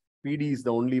dialysis, PD is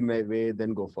the only way,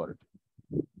 then go for it.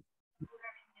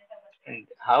 And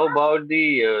how about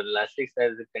the Lasix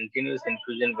as a continuous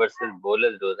infusion versus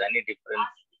bolus dose? Any difference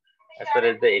as far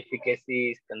as the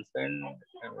efficacy is concerned?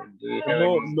 Do you have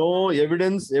no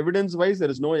evidence? Evidence-wise, there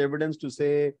is no evidence to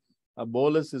say a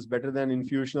bolus is better than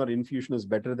infusion or infusion is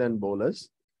better than bolus.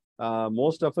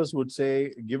 Most of us would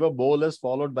say give a bolus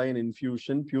followed by an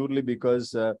infusion purely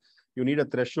because you need a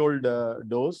threshold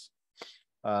dose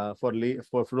for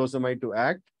furosemide to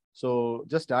act. So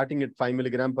just starting at 5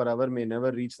 milligram per hour may never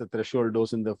reach the threshold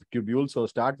dose in the tubule. So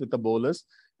start with the bolus,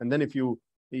 and then if you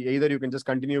either you can just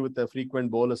continue with the frequent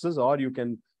boluses, or you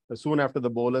can soon after the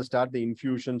bolus start the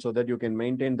infusion so that you can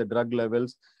maintain the drug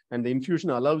levels. And the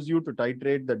infusion allows you to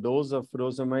titrate the dose of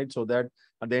furosemide so that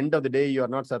at the end of the day you are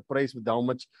not surprised with how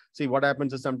much. See, what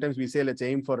happens is sometimes we say let's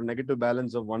aim for a negative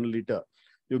balance of 1 liter.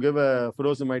 You give a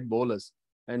furosemide bolus,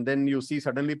 and then you see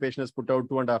suddenly patient has put out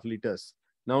 2.5 liters.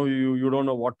 Now you don't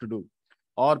know what to do.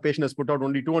 Or patient has put out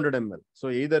only 200 ml.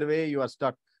 So either way, you are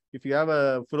stuck. If you have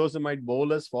a furosemide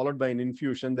bolus followed by an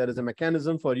infusion, there is a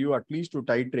mechanism for you at least to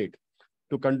titrate,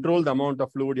 to control the amount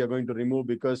of fluid you're going to remove,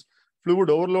 because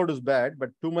fluid overload is bad, but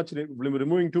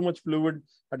removing too much fluid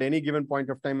at any given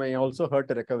point of time may also hurt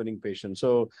a recovering patient.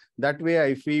 So that way,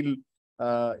 I feel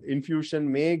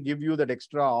infusion may give you that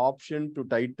extra option to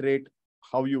titrate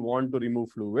how you want to remove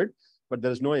fluid, but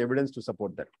there is no evidence to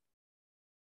support that.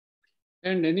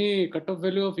 And any cutoff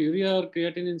value of urea or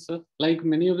creatinine, sir? Like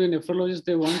many of the nephrologists,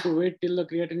 they want to wait till the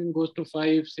creatinine goes to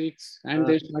 5, 6, and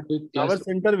they start with our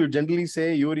center. We generally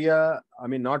say urea, I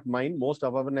mean, not mine. Most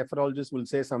of our nephrologists will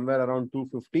say somewhere around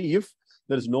 250 if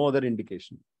there is no other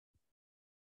indication.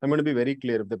 I'm going to be very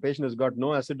clear. If the patient has got no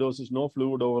acidosis, no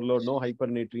fluid overload, no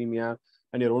hypernatremia,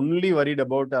 and you're only worried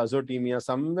about azotemia,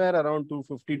 somewhere around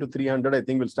 250 to 300, I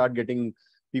think we'll start getting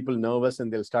people nervous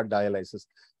and they'll start dialysis.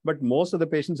 But most of the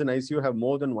patients in ICU have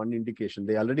more than one indication.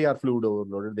 They already are fluid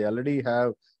overloaded. They already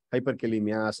have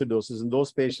hyperkalemia, acidosis. In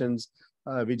those patients,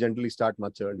 we generally start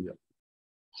much earlier.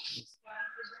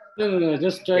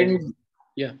 Just trying,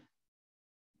 yeah.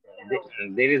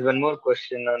 There is one more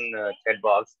question on chat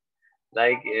box.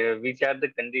 Like, which are the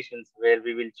conditions where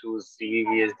we will choose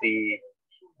CVVSD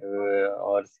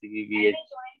or CVVH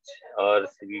or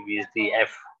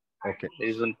CVVSD-F? Okay. There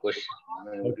is one question.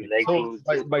 Would you Okay. like So to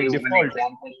just give one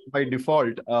example? by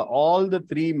default, all the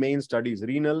three main studies,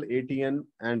 renal, ATN,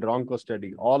 and Ronco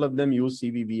study, all of them use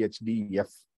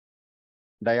CVVHDF,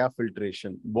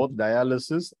 diafiltration, both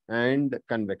dialysis and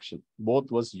convection,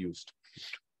 both was used.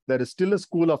 There is still a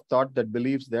school of thought that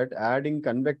believes that adding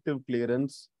convective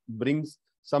clearance brings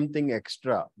something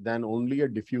extra than only a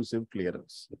diffusive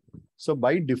clearance. So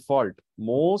by default,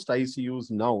 most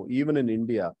ICUs now, even in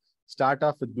India, start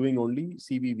off with doing only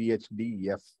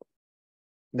CVVHDF.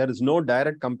 There is no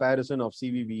direct comparison of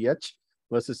CVVH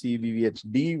versus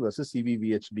CVVHD versus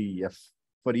CVVHDF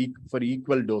for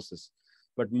equal doses.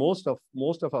 But most of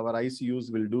our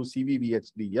ICUs will do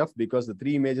CVVHDF because the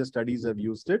three major studies have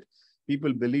used it.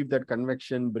 People believe that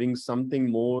convection brings something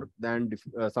more than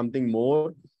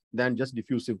just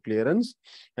diffusive clearance.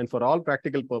 And for all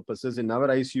practical purposes, in our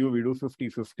ICU, we do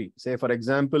 50-50. Say, for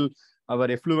example, our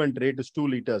effluent rate is 2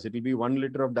 liters. It will be 1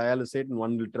 liter of dialysate and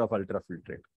 1 liter of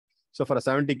ultrafiltrate. So for a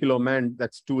 70 kilo man,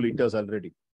 that's 2 liters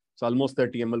already. So almost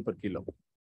 30 ml per kilo.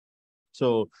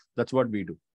 So that's what we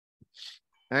do.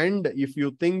 And if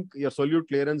you think your solute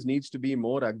clearance needs to be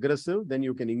more aggressive, then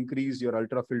you can increase your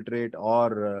ultrafiltrate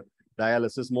or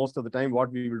dialysis. Most of the time, what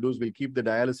we will do is we'll keep the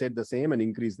dialysate the same and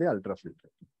increase the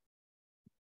ultrafiltrate.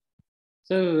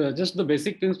 So just the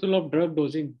basic principle of drug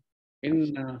dosing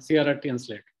in CRRT and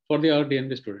SLED for the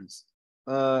RDNB students.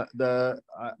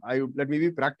 Let me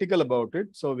be practical about it.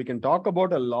 So we can talk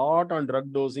about a lot on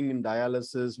drug dosing in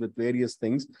dialysis with various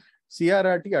things.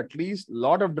 CRRT, at least a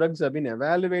lot of drugs have been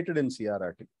evaluated in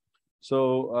CRRT.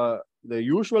 So the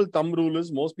usual thumb rule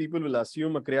is most people will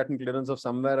assume a creatinine clearance of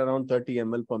somewhere around 30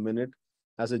 ml per minute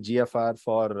as a GFR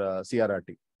for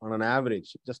CRRT on an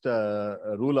average, just a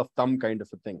rule of thumb kind of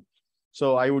a thing.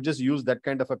 So I would just use that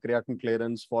kind of a creatinine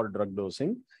clearance for drug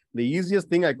dosing. The easiest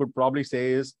thing I could probably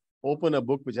say is open a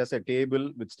book which has a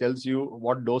table which tells you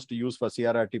what dose to use for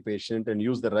CRRT patient and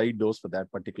use the right dose for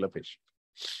that particular patient.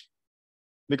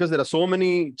 Because there are so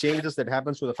many changes that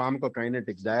happens to the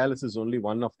pharmacokinetics. Dialysis is only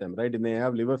one of them, right? They may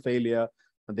have liver failure,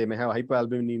 they may have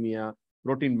hypoalbuminemia,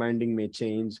 protein binding may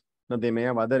change. Now, they may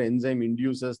have other enzyme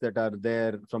inducers that are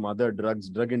there from other drugs,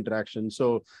 drug interactions.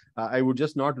 So I would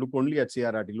just not look only at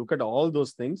CRRT, look at all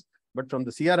those things. But from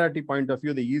the CRRT point of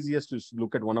view, the easiest is to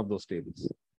look at one of those tables.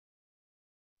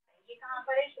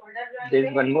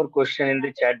 There's one more question in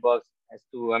the chat box as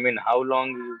to, how long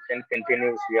you can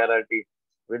continue CRRT,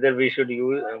 whether we should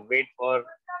wait for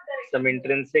some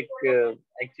intrinsic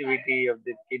activity of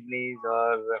the kidneys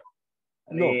or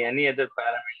any other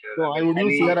parameter. No, I would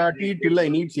use CRRT till I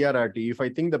need CRRT. If I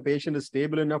think the patient is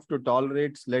stable enough to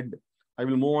tolerate SLED, I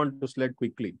will move on to SLED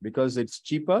quickly because it's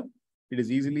cheaper, it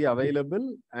is easily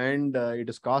available, and it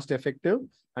is cost effective,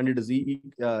 and it is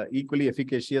equally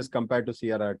efficacious compared to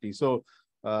CRRT. So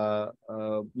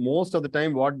most of the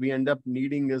time, what we end up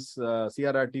needing is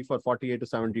CRRT for 48 to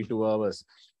 72 hours.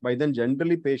 By then,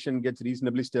 generally, patient gets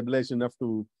reasonably stabilized enough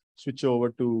to switch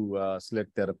over to SLED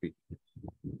therapy.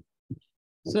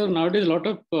 So nowadays, a lot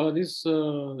of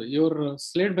your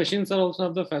SLED machines are also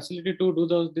have the facility to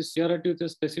do this CRRT with a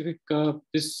specific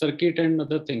this circuit and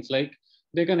other things. Like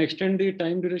they can extend the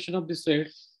time duration of the SLED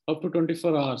up to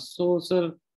 24 hours. So,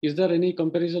 sir, is there any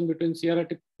comparison between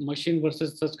CRRT machine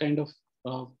versus such kind of?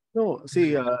 No,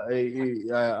 see,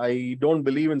 I don't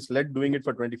believe in SLED doing it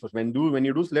for 24. When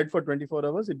you do SLED for 24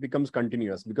 hours, it becomes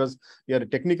continuous because you're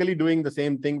technically doing the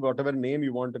same thing, whatever name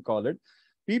you want to call it.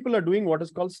 People are doing what is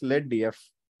called SLED-DF,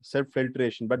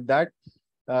 self-filtration. But that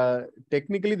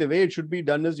technically the way it should be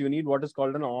done is you need what is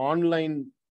called an online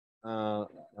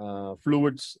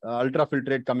fluids,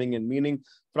 ultrafiltrate coming in, meaning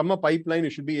from a pipeline, you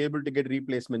should be able to get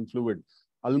replacement fluid.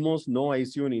 Almost no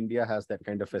ICU in India has that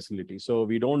kind of facility. So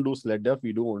we don't do SLED-DF,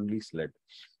 we do only SLED.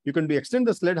 You can extend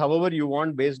the SLED however you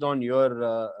want based on your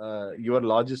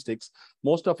logistics.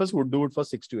 Most of us would do it for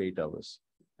 6 to 8 hours.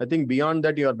 I think beyond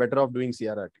that, you are better off doing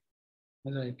CRRT.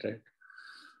 Right.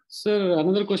 So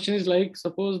another question is like,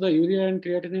 suppose the urea and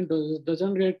creatinine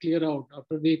doesn't get clear out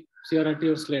after the CRRT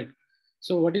or SLED.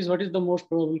 So what is the most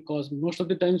probable cause? Most of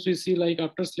the times we see like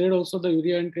after SLED also the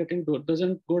urea and creatinine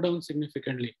doesn't go down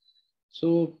significantly.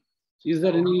 So is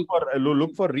there any...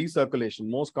 Look for recirculation.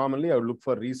 Most commonly, I would look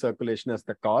for recirculation as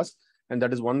the cause. And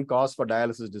that is one cause for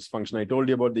dialysis dysfunction. I told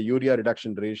you about the urea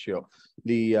reduction ratio.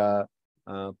 The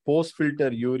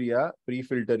post-filter urea,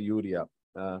 pre-filter urea.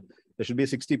 The there should be a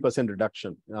 60%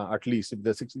 reduction, at least. If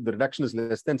the reduction is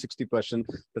less than 60%,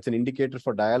 that's an indicator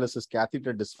for dialysis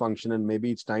catheter dysfunction, and maybe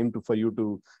it's time for you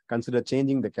to consider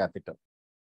changing the catheter.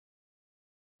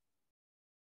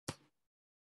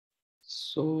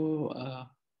 So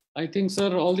I think,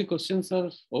 sir, all the questions are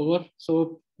over.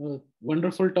 So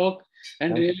wonderful talk,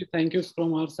 and really thank you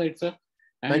from our side, sir.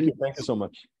 And Thank you so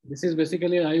much. This is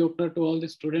basically an eye-opener to all the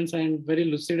students, and very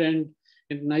lucid and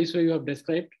in a nice way you have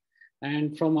described.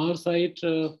 And from our side,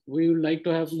 we would like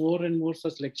to have more and more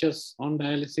such lectures on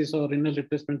dialysis or renal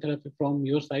replacement therapy from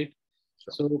your side.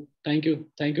 Sure. So thank you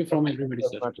from everybody,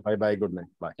 sir. Bye bye. Good night.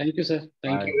 Bye. Thank you, sir.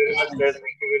 Thank you very much, sir.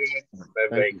 Thank you very much. Bye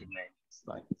bye. Good night.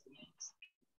 Bye.